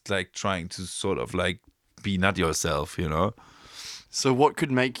than just like trying to sort of like be not yourself, you know. So what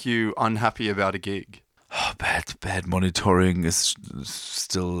could make you unhappy about a gig? Oh, bad monitoring is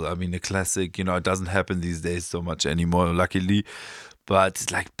still, I mean, a classic. You know, it doesn't happen these days so much anymore, luckily. But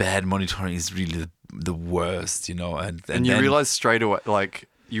like bad monitoring is really the worst, you know. And you then, realize straight away, like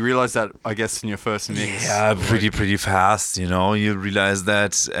you realize that, I guess, in your first mix. yeah, pretty fast, you know. You realize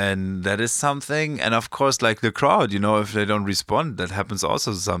that, and that is something. And of course, like the crowd, you know, if they don't respond, that happens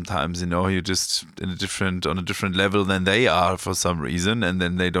also sometimes. You know, you're just on a different level than they are for some reason, and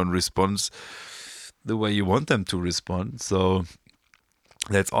then they don't respond the way you want them to respond. So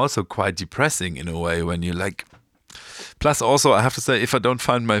that's also quite depressing in a way when you like. Plus, also, I have to say, if I don't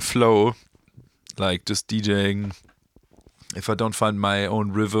find my flow, like just DJing, if I don't find my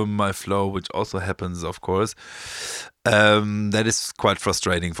own rhythm, my flow, which also happens, of course, that is quite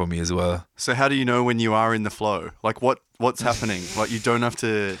frustrating for me as well. So how do you know when you are in the flow? Like what's happening? Like you don't have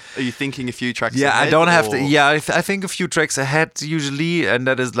to. Are you thinking a few tracks? Yeah, ahead, I don't have or? to. Yeah, I think a few tracks ahead usually, and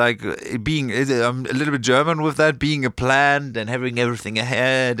that is like being. I'm a little bit German with that, being a plan and having everything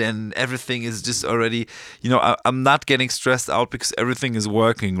ahead, and everything is just already. You know, I'm not getting stressed out because everything is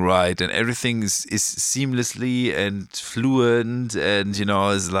working right, and everything is seamlessly and fluent, and you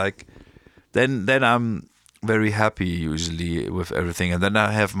know, is like. Then I'm very happy usually with everything, and then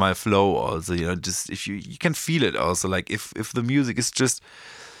I have my flow also, you know, just if you can feel it also, like if the music is just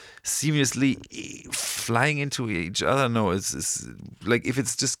seamlessly flying into each other, no, it's like if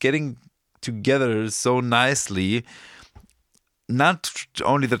it's just getting together so nicely, not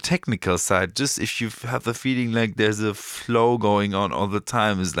only the technical side, just if you have the feeling like there's a flow going on all the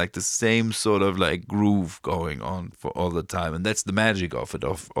time, is like the same sort of like groove going on for all the time, and that's the magic of it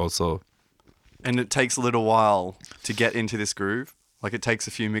also. And it takes a little while to get into this groove. Like it takes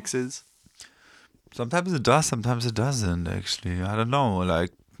a few mixes. Sometimes it does, sometimes it doesn't. Actually, I don't know. Like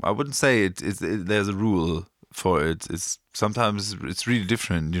I wouldn't say there's a rule for it. It's sometimes it's really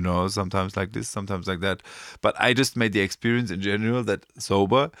different. You know, sometimes like this, sometimes like that. But I just made the experience in general that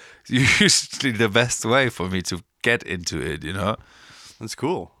sober is usually the best way for me to get into it. You know, that's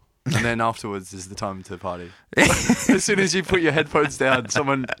cool. And then afterwards is the time to party. As soon as you put your headphones down,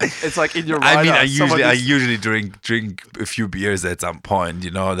 it's like in your rider. I mean, I usually drink a few beers at some point,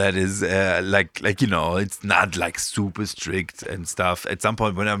 you know, that is like, you know, it's not like super strict and stuff. At some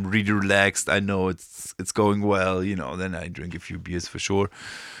point when I'm really relaxed, I know it's going well, you know, then I drink a few beers for sure.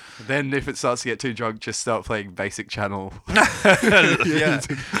 Then if it starts to get too drunk, just start playing basic channel. yeah,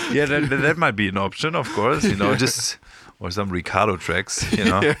 that might be an option, of course, you know, just... Or some Ricardo tracks, you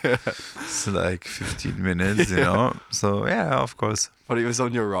know. It's like 15 minutes, you know. So, yeah, of course. But it was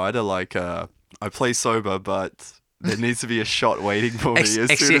on your rider, like, I play sober, but there needs to be a shot waiting for me as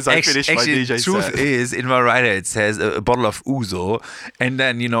soon as I finish my DJ set. The truth is, in my rider, it says a bottle of Ouzo. And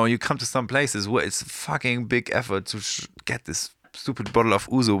then, you know, you come to some places where it's fucking big effort to get this stupid bottle of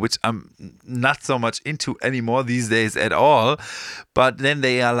Ouzo, which I'm not so much into anymore these days at all. But then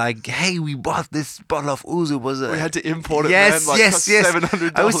they are like, hey, we bought this bottle of Ouzo. We had to import it, yes, man. Like, yes.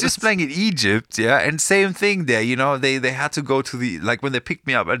 $700. I was just playing in Egypt, yeah, and same thing there, you know, they had to go to the, like when they picked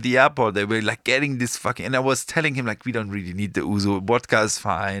me up at the airport, they were like getting this fucking, and I was telling him like, we don't really need the Ouzo, vodka is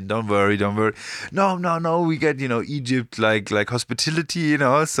fine, don't worry. No, we get, you know, Egypt, like hospitality, you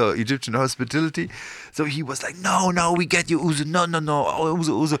know, so Egyptian hospitality. So he was like, no, we get you Ouzo, no,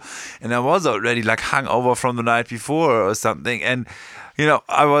 Ouzo. And I was already like hungover from the night before or something. And, you know,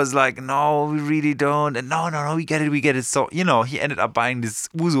 I was like, no, we really don't. And no, we get it. So, you know, he ended up buying this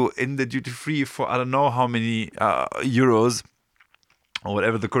Ouzo in the duty free for I don't know how many euros or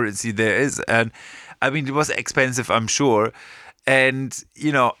whatever the currency there is. And I mean, it was expensive, I'm sure. And,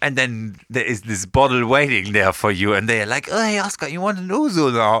 you know, and then there is this bottle waiting there for you. And they're like, oh, hey, Oscar, you want an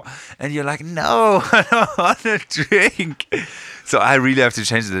Ouzo now? And you're like, no, I don't want a drink. So I really have to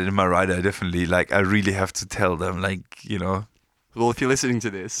change that in my rider, definitely. Like, I really have to tell them, like, you know, well, if you're listening to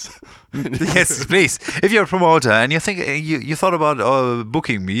this, Yes, please. If you're a promoter and you think you thought about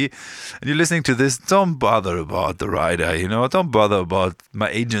booking me, and you're listening to this, don't bother about the rider. Don't bother about my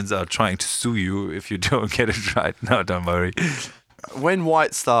agents are trying to sue you if you don't get it right. No, don't worry. when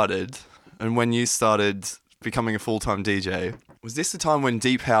White started and when you started becoming a full-time DJ, was this the time when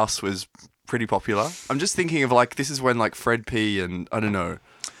Deep House was pretty popular? I'm just thinking of like, this is when like Fred P and I don't know,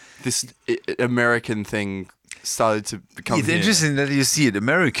 this American thing started to become. It's interesting that you see it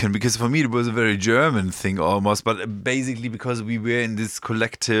American, because for me it was a very German thing almost, but basically because we were in this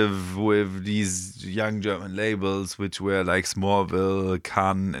collective with these young German labels, which were like Smallville,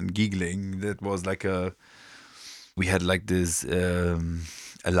 Cannes, and Giggling. That was like we had like this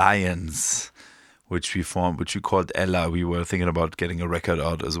alliance which we formed, which we called Ella. We were thinking about getting a record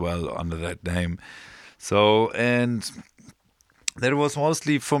out as well under that name. So, and that was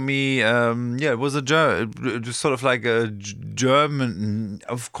mostly for me, it was sort of like a German,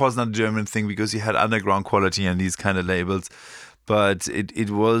 of course not German thing, because you had Underground Quality and these kind of labels, but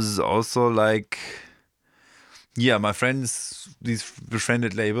it was also like, my friends, these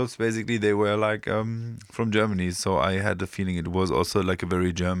befriended labels, basically, they were like from Germany, so I had the feeling it was also like a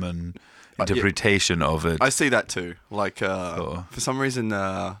very German interpretation of it. I see that too. Like, for some reason,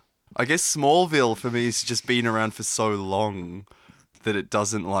 I guess Smallville for me has just been around for so long that it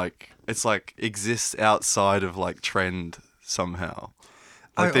doesn't exists outside of like trend somehow.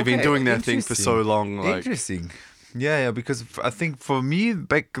 Like they've been doing their thing for so long. Like, interesting. Yeah, because I think for me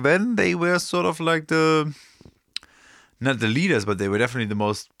back then they were sort of like not the leaders, but they were definitely the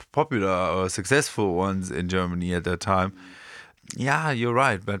most popular or successful ones in Germany at that time. Yeah, you're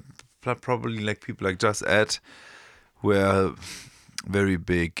right, but probably like people like Just Ed were very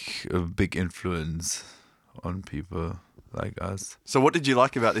big influence on people like us. So what did you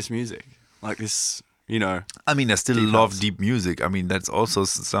like about this music? Like this, I mean, I still love deep music. I mean, that's also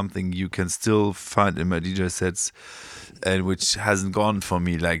something you can still find in my DJ sets, and which hasn't gone for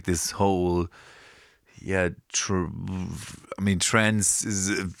me. Like this whole, trance is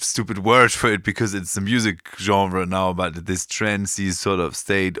a stupid word for it because it's a music genre now, but this trancey sort of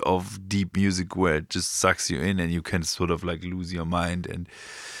state of deep music where it just sucks you in and you can sort of like lose your mind and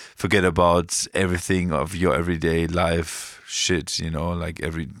forget about everything of your everyday life shit, and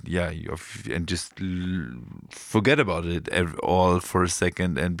just forget about it all for a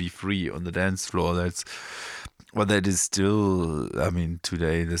second and be free on the dance floor. That is still,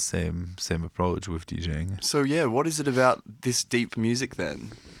 today the same approach with DJing. So what is it about this deep music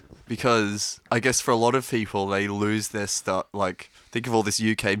then? Because I guess for a lot of people, they lose their start. Like, think of all this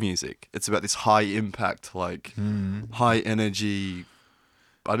UK music. It's about this high impact, like high energy.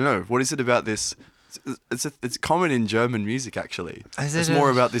 I don't know. What is it about this? It's common in German music, actually. It's more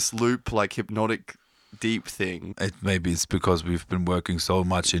about this loop, like hypnotic, deep thing. Maybe it's because we've been working so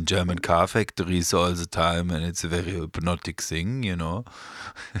much in German car factories all the time, and it's a very hypnotic thing, I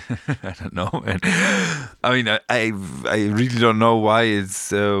don't know. And I really don't know why it's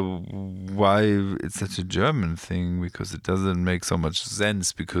such a German thing, because it doesn't make so much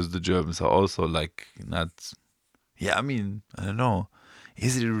sense. Because the Germans are also like not. Yeah, I don't know.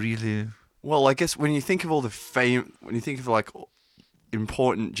 Is it really? Well, I guess when you think of all the when you think of like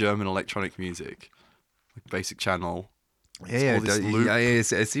important German electronic music, like Basic Channel, I see what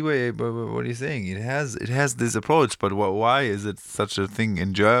you're saying. It has this approach, but why is it such a thing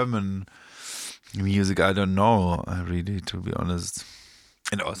in German music? I don't know, really, to be honest.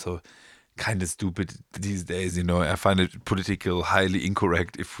 And also, kind of stupid these days, I find it politically highly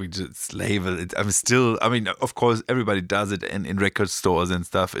incorrect if we just label it. Of course, everybody does it in record stores and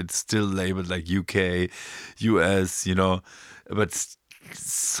stuff. It's still labeled like UK, US, but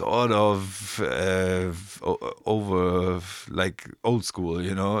sort of over like old school,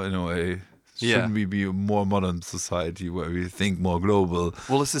 in a way. Shouldn't we be a more modern society where we think more global?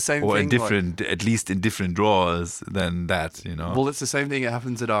 Well, it's the same or thing. Or in different, at least in different drawers than that, Well, it's the same thing that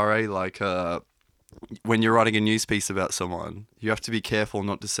happens at RA. Like when you're writing a news piece about someone, you have to be careful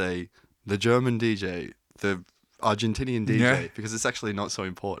not to say the German DJ, the Argentinian DJ, because it's actually not so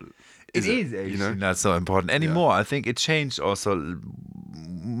important. It is actually not so important anymore. I think it changed also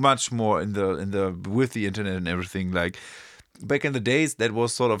much more in the with the internet and everything. Like, back in the days, that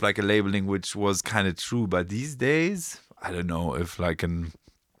was sort of like a labeling which was kind of true. But these days, I don't know if like a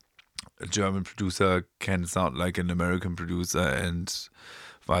German producer can sound like an American producer and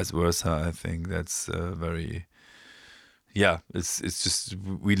vice versa. I think that's very... it's just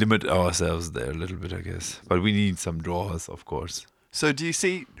we limit ourselves there a little bit, I guess. But we need some draws, of course. So do you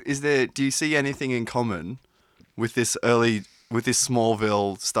see anything in common with this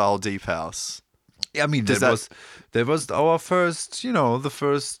Smallville style deep house I mean, that was our first, we a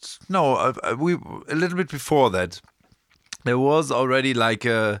little bit before that. There was already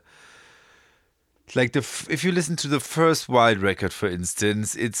if you listen to the first Wild record, for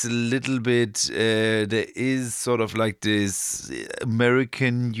instance, it's a little bit, there is sort of like this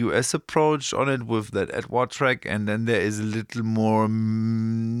American US approach on it with that Edward track, and then there is a little more,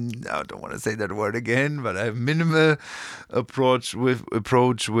 I don't want to say that word again, but a minimal approach with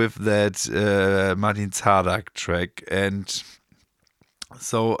that Martin Zardak track. And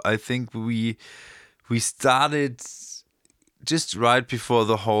so I think we started just right before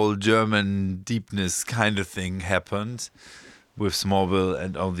the whole German deepness kind of thing happened with Smallville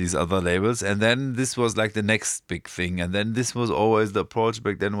and all these other labels. And then this was like the next big thing. And then this was always the approach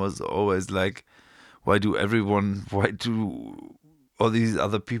back then was always like, why do all these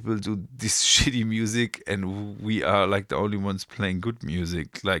other people do this shitty music and we are like the only ones playing good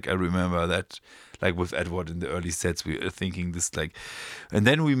music? Like I remember that, like with Edward in the early sets, we were thinking this like, and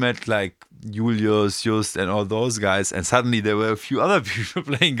then we met like Julius, Just, and all those guys, and suddenly there were a few other people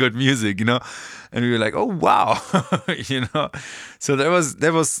playing good music, and we were like, oh wow, So there was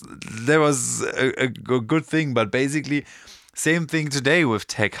a good thing, but basically. Same thing today with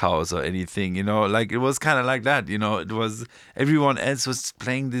Tech House or anything, like it was kind of like that, it was everyone else was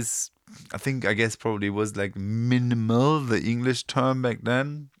playing this, I guess probably was like minimal, the English term back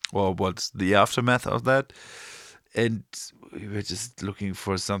then, or what's the aftermath of that. And we were just looking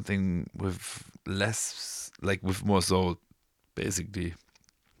for something with less, like with more soul, basically.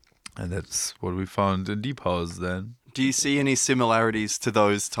 And that's what we found in Deep House then. Do you see any similarities to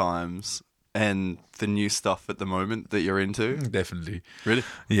those times and the new stuff at the moment that you're into? Definitely. Really?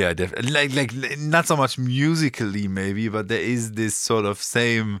 Yeah, definitely. Like not so much musically maybe, but there is this sort of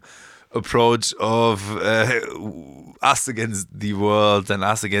same approach of us against the world and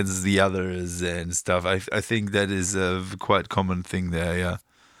us against the others and stuff. I think that is a quite common thing there, yeah.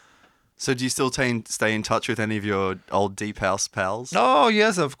 So do you still stay in touch with any of your old Deep House pals? Oh,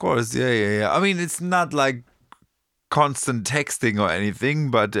 yes, of course. Yeah. I mean, it's not like constant texting or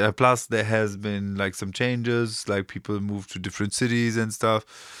anything, but plus there has been like some changes, like people moved to different cities and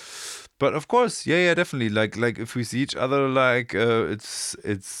stuff. But of course, yeah, definitely. Like if we see each other, like it's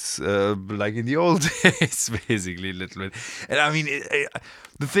like in the old days, basically, a little bit. And I mean,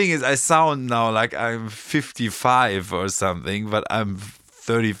 the thing is, I sound now like I'm 55 or something, but I'm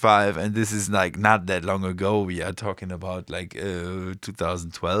 35, and this is like not that long ago. We are talking about like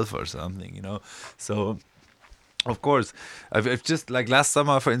 2012 or something, So. Of course, I've just like last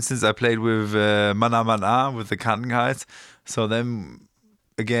summer, for instance, I played with Mana Mana with the Kantenheit. So then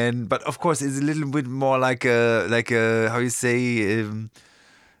again, but of course, it's a little bit more like a how you say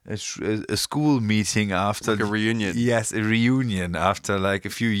a school meeting after like a reunion. Yes, a reunion after like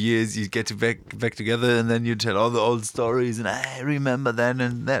a few years. You get back together, and then you tell all the old stories, and I remember then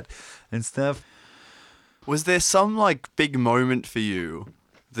and that and stuff. Was there some like big moment for you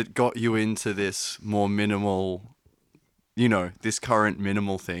that got you into this more minimal, this current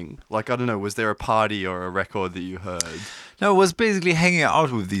minimal thing? Like, I don't know, was there a party or a record that you heard? No, it was basically hanging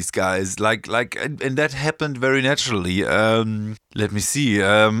out with these guys, and that happened very naturally. Let me see.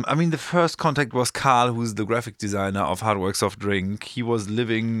 I mean, the first contact was Carl, who's the graphic designer of Hard Work Soft Drink. He was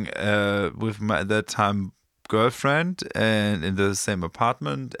living with my, at that time, girlfriend, and in the same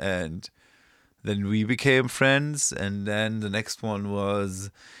apartment, and then we became friends, and then the next one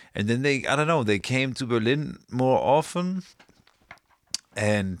was, and then they came to Berlin more often,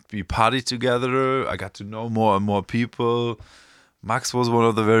 and we partied together. I got to know more and more people. Max was one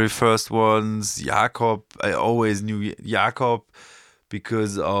of the very first ones. Jakob, I always knew Jakob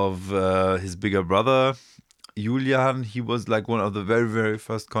because of his bigger brother. Julian, he was like one of the very, very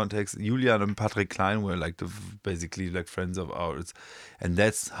first contacts. Julian and Patrick Klein were like basically like friends of ours. And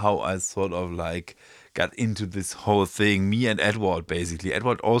that's how I sort of like got into this whole thing. Me and Edward, basically.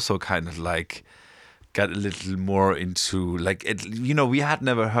 Edward also kind of like got a little more into like, we had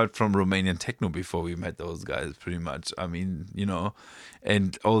never heard from Romanian techno before we met those guys pretty much. I mean,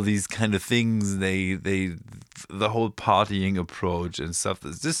 and all these kind of things, the whole partying approach and stuff,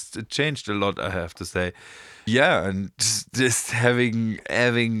 it changed a lot, I have to say. Yeah, and just having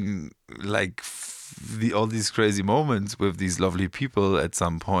like all these crazy moments with these lovely people at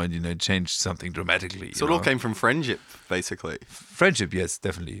some point, changed something dramatically. So it all came from friendship, basically. Friendship, yes,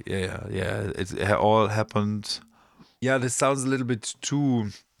 definitely. Yeah. It all happened. Yeah, this sounds a little bit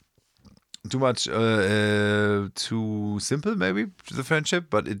too much, too simple, maybe, the friendship,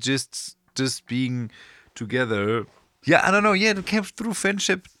 but it just being together. Yeah, I don't know. Yeah, it came through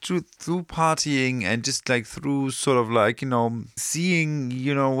friendship, through partying, and just like through sort of like, seeing,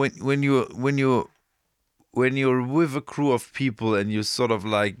 when you when you're with a crew of people and you sort of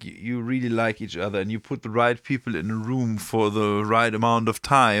like, you really like each other and you put the right people in a room for the right amount of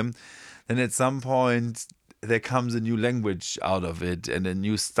time, then at some point there comes a new language out of it and a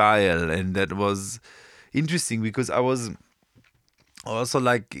new style. And that was interesting because I was also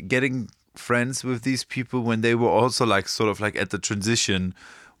like getting friends with these people when they were also like sort of like at the transition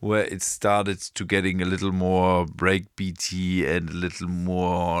where it started to getting a little more breakbeaty and a little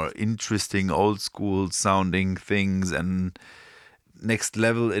more interesting old school sounding things and next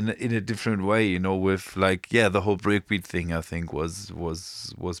level in a different way, you know, with like, yeah, the whole breakbeat thing I think was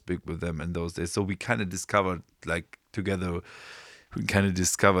big with them in those days. So we kind of discovered like together, we kind of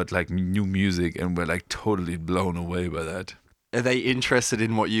discovered like new music and we're like totally blown away by that. Are they interested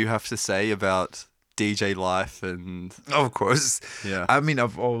in what you have to say about DJ life? And of course, yeah. I mean,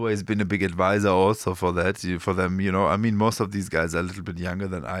 I've always been a big advisor also for that, for them, you know. I mean, most of these guys are a little bit younger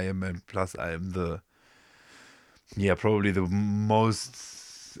than I am, and plus I am probably the most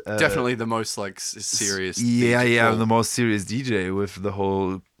definitely the most like serious I'm the most serious DJ with the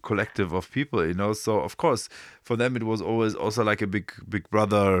whole collective of people, you know. So of course for them it was always also like a big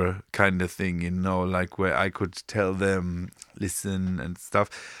brother kind of thing, you know, like where I could tell them listen and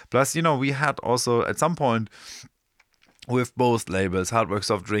stuff. Plus, you know, we had also at some point with both labels, Hard Work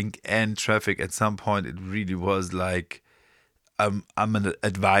Soft Drink and Traffic, at some point it really was like I'm an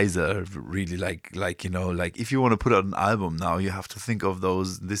advisor, really, like you know, like if you want to put out an album now, you have to think of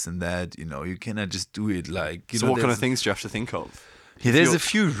this and that, you know, you cannot just do it like, you so know, what kind of things do you have to think of? Yeah, there's a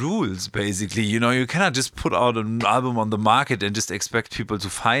few rules, basically. You know, you cannot just put out an album on the market and just expect people to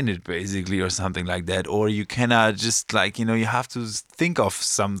find it, basically, or something like that. Or you cannot just, like, you know, you have to think of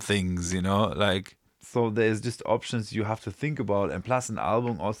some things, you know, like. So there's just options you have to think about. And plus, an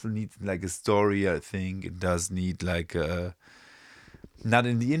album also needs, like, a story, I think. It does need, like, not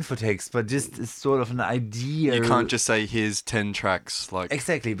in the info text, but just sort of an idea. You can't just say here's 10 tracks, like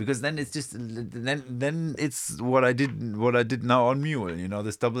exactly, because then it's just then it's what I did now on Mule, you know,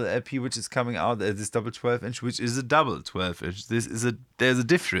 this double LP which is coming out, this double 12-inch which is a double 12-inch. There's a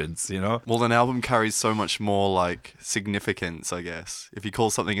difference, you know. Well, an album carries so much more like significance, I guess. If you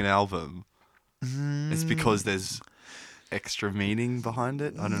call something an album, it's because there's extra meaning behind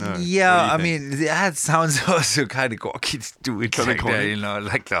it. I don't know. Yeah, I mean, that sounds also kind of cocky to do it like that, you know,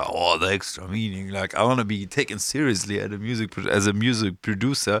 like the extra meaning. Like I want to be taken seriously as a music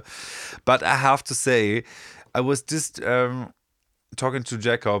producer, but I have to say, I was just talking to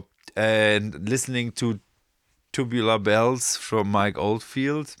Jacob and listening to Tubular Bells from Mike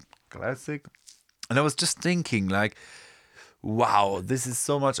Oldfield, classic, and I was just thinking like, wow, this is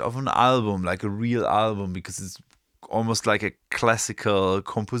so much of an album, like a real album, because it's almost like a classical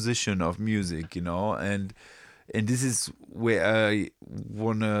composition of music, you know, and this is where I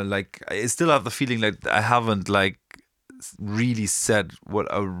wanna, like, I still have the feeling like I haven't like really said what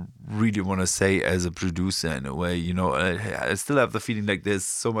I really want to say as a producer in a way, you know. I still have the feeling like there's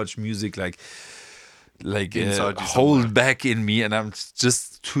so much music like hold back in me, and I'm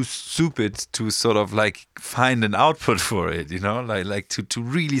just too stupid to sort of like find an output for it, you know, like to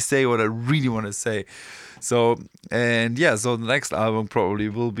really say what I really want to say. So, and yeah, so the next album probably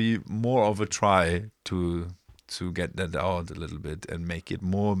will be more of a try to get that out a little bit and make it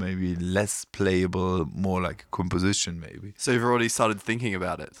more, maybe less playable, more like a composition maybe. So you've already started thinking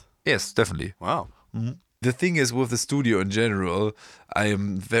about it? Yes, definitely. Wow. Mm-hmm. The thing is, with the studio in general, I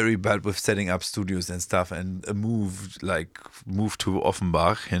am very bad with setting up studios and stuff, and moved to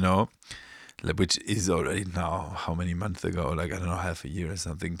Offenbach, you know, which is already now how many months ago, like I don't know, half a year or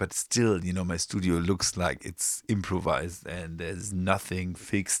something, but still, you know, my studio looks like it's improvised and there's nothing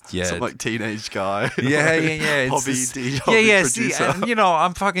fixed yet. Some like teenage guy. Yeah. Hobby producer. See, and you know,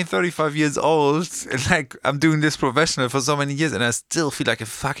 I'm fucking 35 years old, and like I'm doing this professional for so many years, and I still feel like a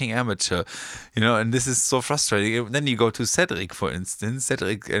fucking amateur, you know, and this is so frustrating. Then you go to Cedric, for instance,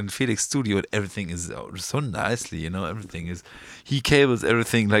 Cedric and Felix Studio, and everything is so nicely, you know, he cables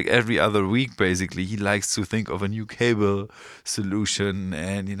everything like every other week. Basically, he likes to think of a new cable solution,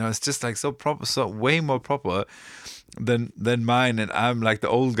 and you know, it's just like so proper, so way more proper than mine, and I'm like the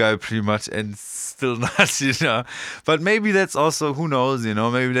old guy pretty much, and still not, you know. But maybe that's also, who knows, you know,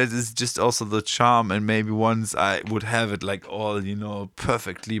 maybe that is just also the charm, and maybe once I would have it like all, you know,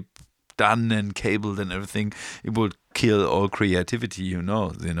 perfectly done and cabled and everything, it would kill all creativity, you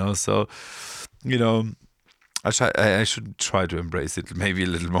know. So, you know, I should try to embrace it maybe a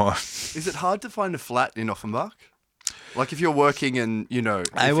little more. Is it hard to find a flat in Offenbach? Like if you're working and, you know...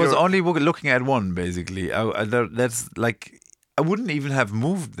 I was only looking at one, basically. That's like, I wouldn't even have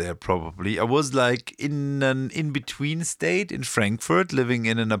moved there probably. I was like in an in-between state in Frankfurt, living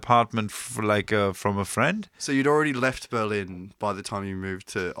in an apartment from a friend. So you'd already left Berlin by the time you moved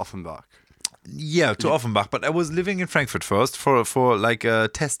to Offenbach? Yeah, to Offenbach. But I was living in Frankfurt first for like a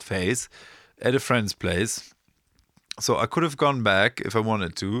test phase at a friend's place. So I could have gone back if I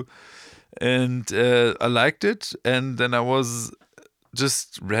wanted to. And I liked it. And then I was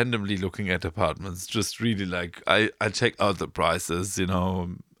just randomly looking at apartments, just really like, I checked out the prices, you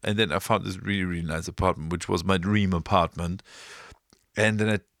know, and then I found this really, really nice apartment, which was my dream apartment. And then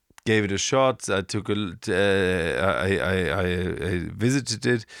I gave it a shot. I took I visited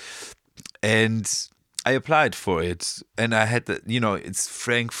it, and I applied for it. And I had the, you know, it's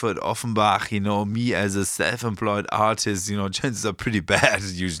Frankfurt, Offenbach, you know, me as a self-employed artist, you know, chances are pretty bad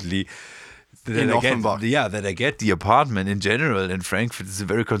usually. That I get the apartment in general in Frankfurt. Is a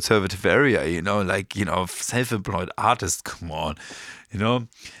very conservative area, you know, like, you know, self-employed artists, come on, you know.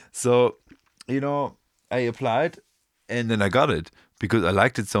 So, you know, I applied and then I got it because I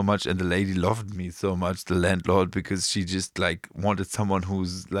liked it so much, and the lady loved me so much, the landlord, because she just like wanted someone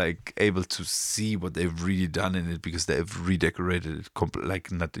who's like able to see what they've really done in it, because they've redecorated it,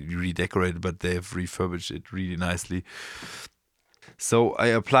 like not redecorated, but they've refurbished it really nicely. So I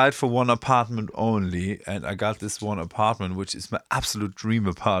applied for one apartment only, and I got this one apartment, which is my absolute dream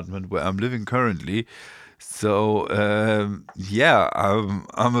apartment where I'm living currently. So yeah,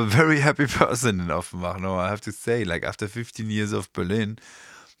 I'm a very happy person in Offenbach. No, I have to say, like after 15 years of Berlin,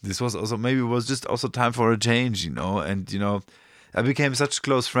 this was also just time for a change, you know. And you know, I became such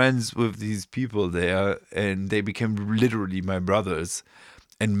close friends with these people there, and they became literally my brothers.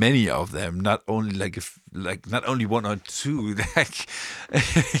 And many of them, not only not only one or two, like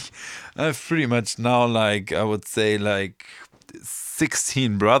I've pretty much now, like I would say, like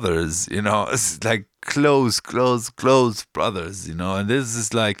 16 brothers, you know. It's like close brothers, you know. And this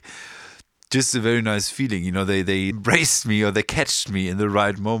is like just a very nice feeling, you know. They embraced me, or they catched me in the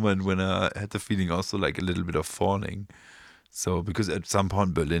right moment when I had the feeling also like a little bit of falling. So because at some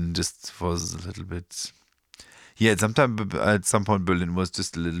point Berlin just was a little bit. Yeah, at some point Berlin was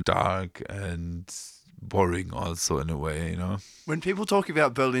just a little dark and boring also in a way, you know. When people talk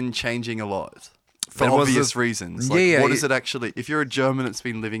about Berlin changing a lot, for obvious reasons, like what is it actually, if you're a German that's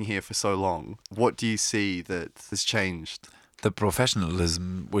been living here for so long, what do you see that has changed? The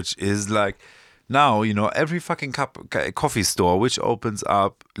professionalism, which is like, now, you know, every fucking coffee store which opens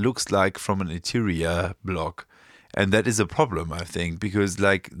up looks like from an interior block. And that is a problem, I think, because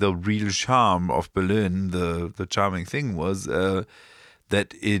like the real charm of Berlin, the charming thing was that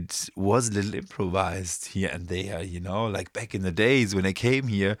it was a little improvised here and there, you know. Like back in the days when I came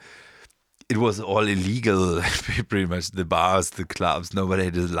here, it was all illegal, pretty much, the bars, the clubs, nobody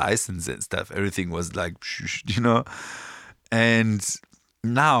had a license and stuff. Everything was like, you know. And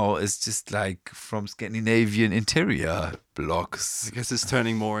now it's just like from Scandinavian interior blocks. I guess it's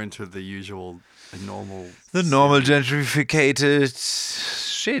turning more into the normal gentrificated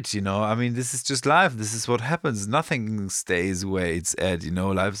shit, you know. I mean, this is just life. This is what happens. Nothing stays where it's at, you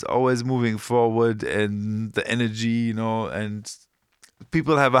know. Life's always moving forward, and the energy, you know, and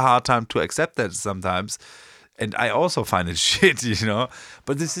people have a hard time to accept that sometimes. And I also find it shit, you know.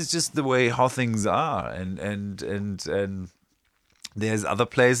 But this is just the way how things are, and there's other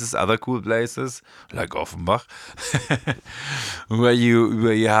places, other cool places like Offenbach, where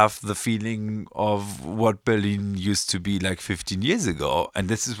you have the feeling of what Berlin used to be like 15 years ago, and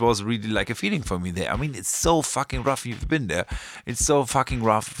was really like a feeling for me there. I mean, it's so fucking rough. You've been there. It's so fucking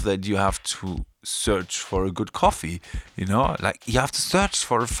rough that you have to search for a good coffee, you know, like you have to search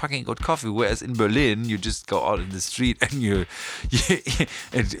for a fucking good coffee, whereas in Berlin you just go out in the street and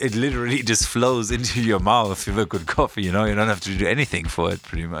it literally just flows into your mouth with a good coffee, you know. You don't have to do anything for it,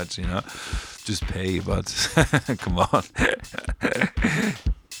 pretty much, you know, just pay. But come on.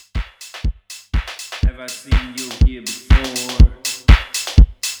 Have I seen you here before?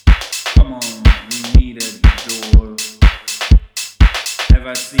 Come on, we meet at the door. Have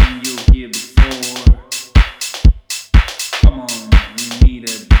I seen you here before? Come on, we meet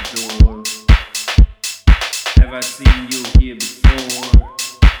at the door. Have I seen you here before?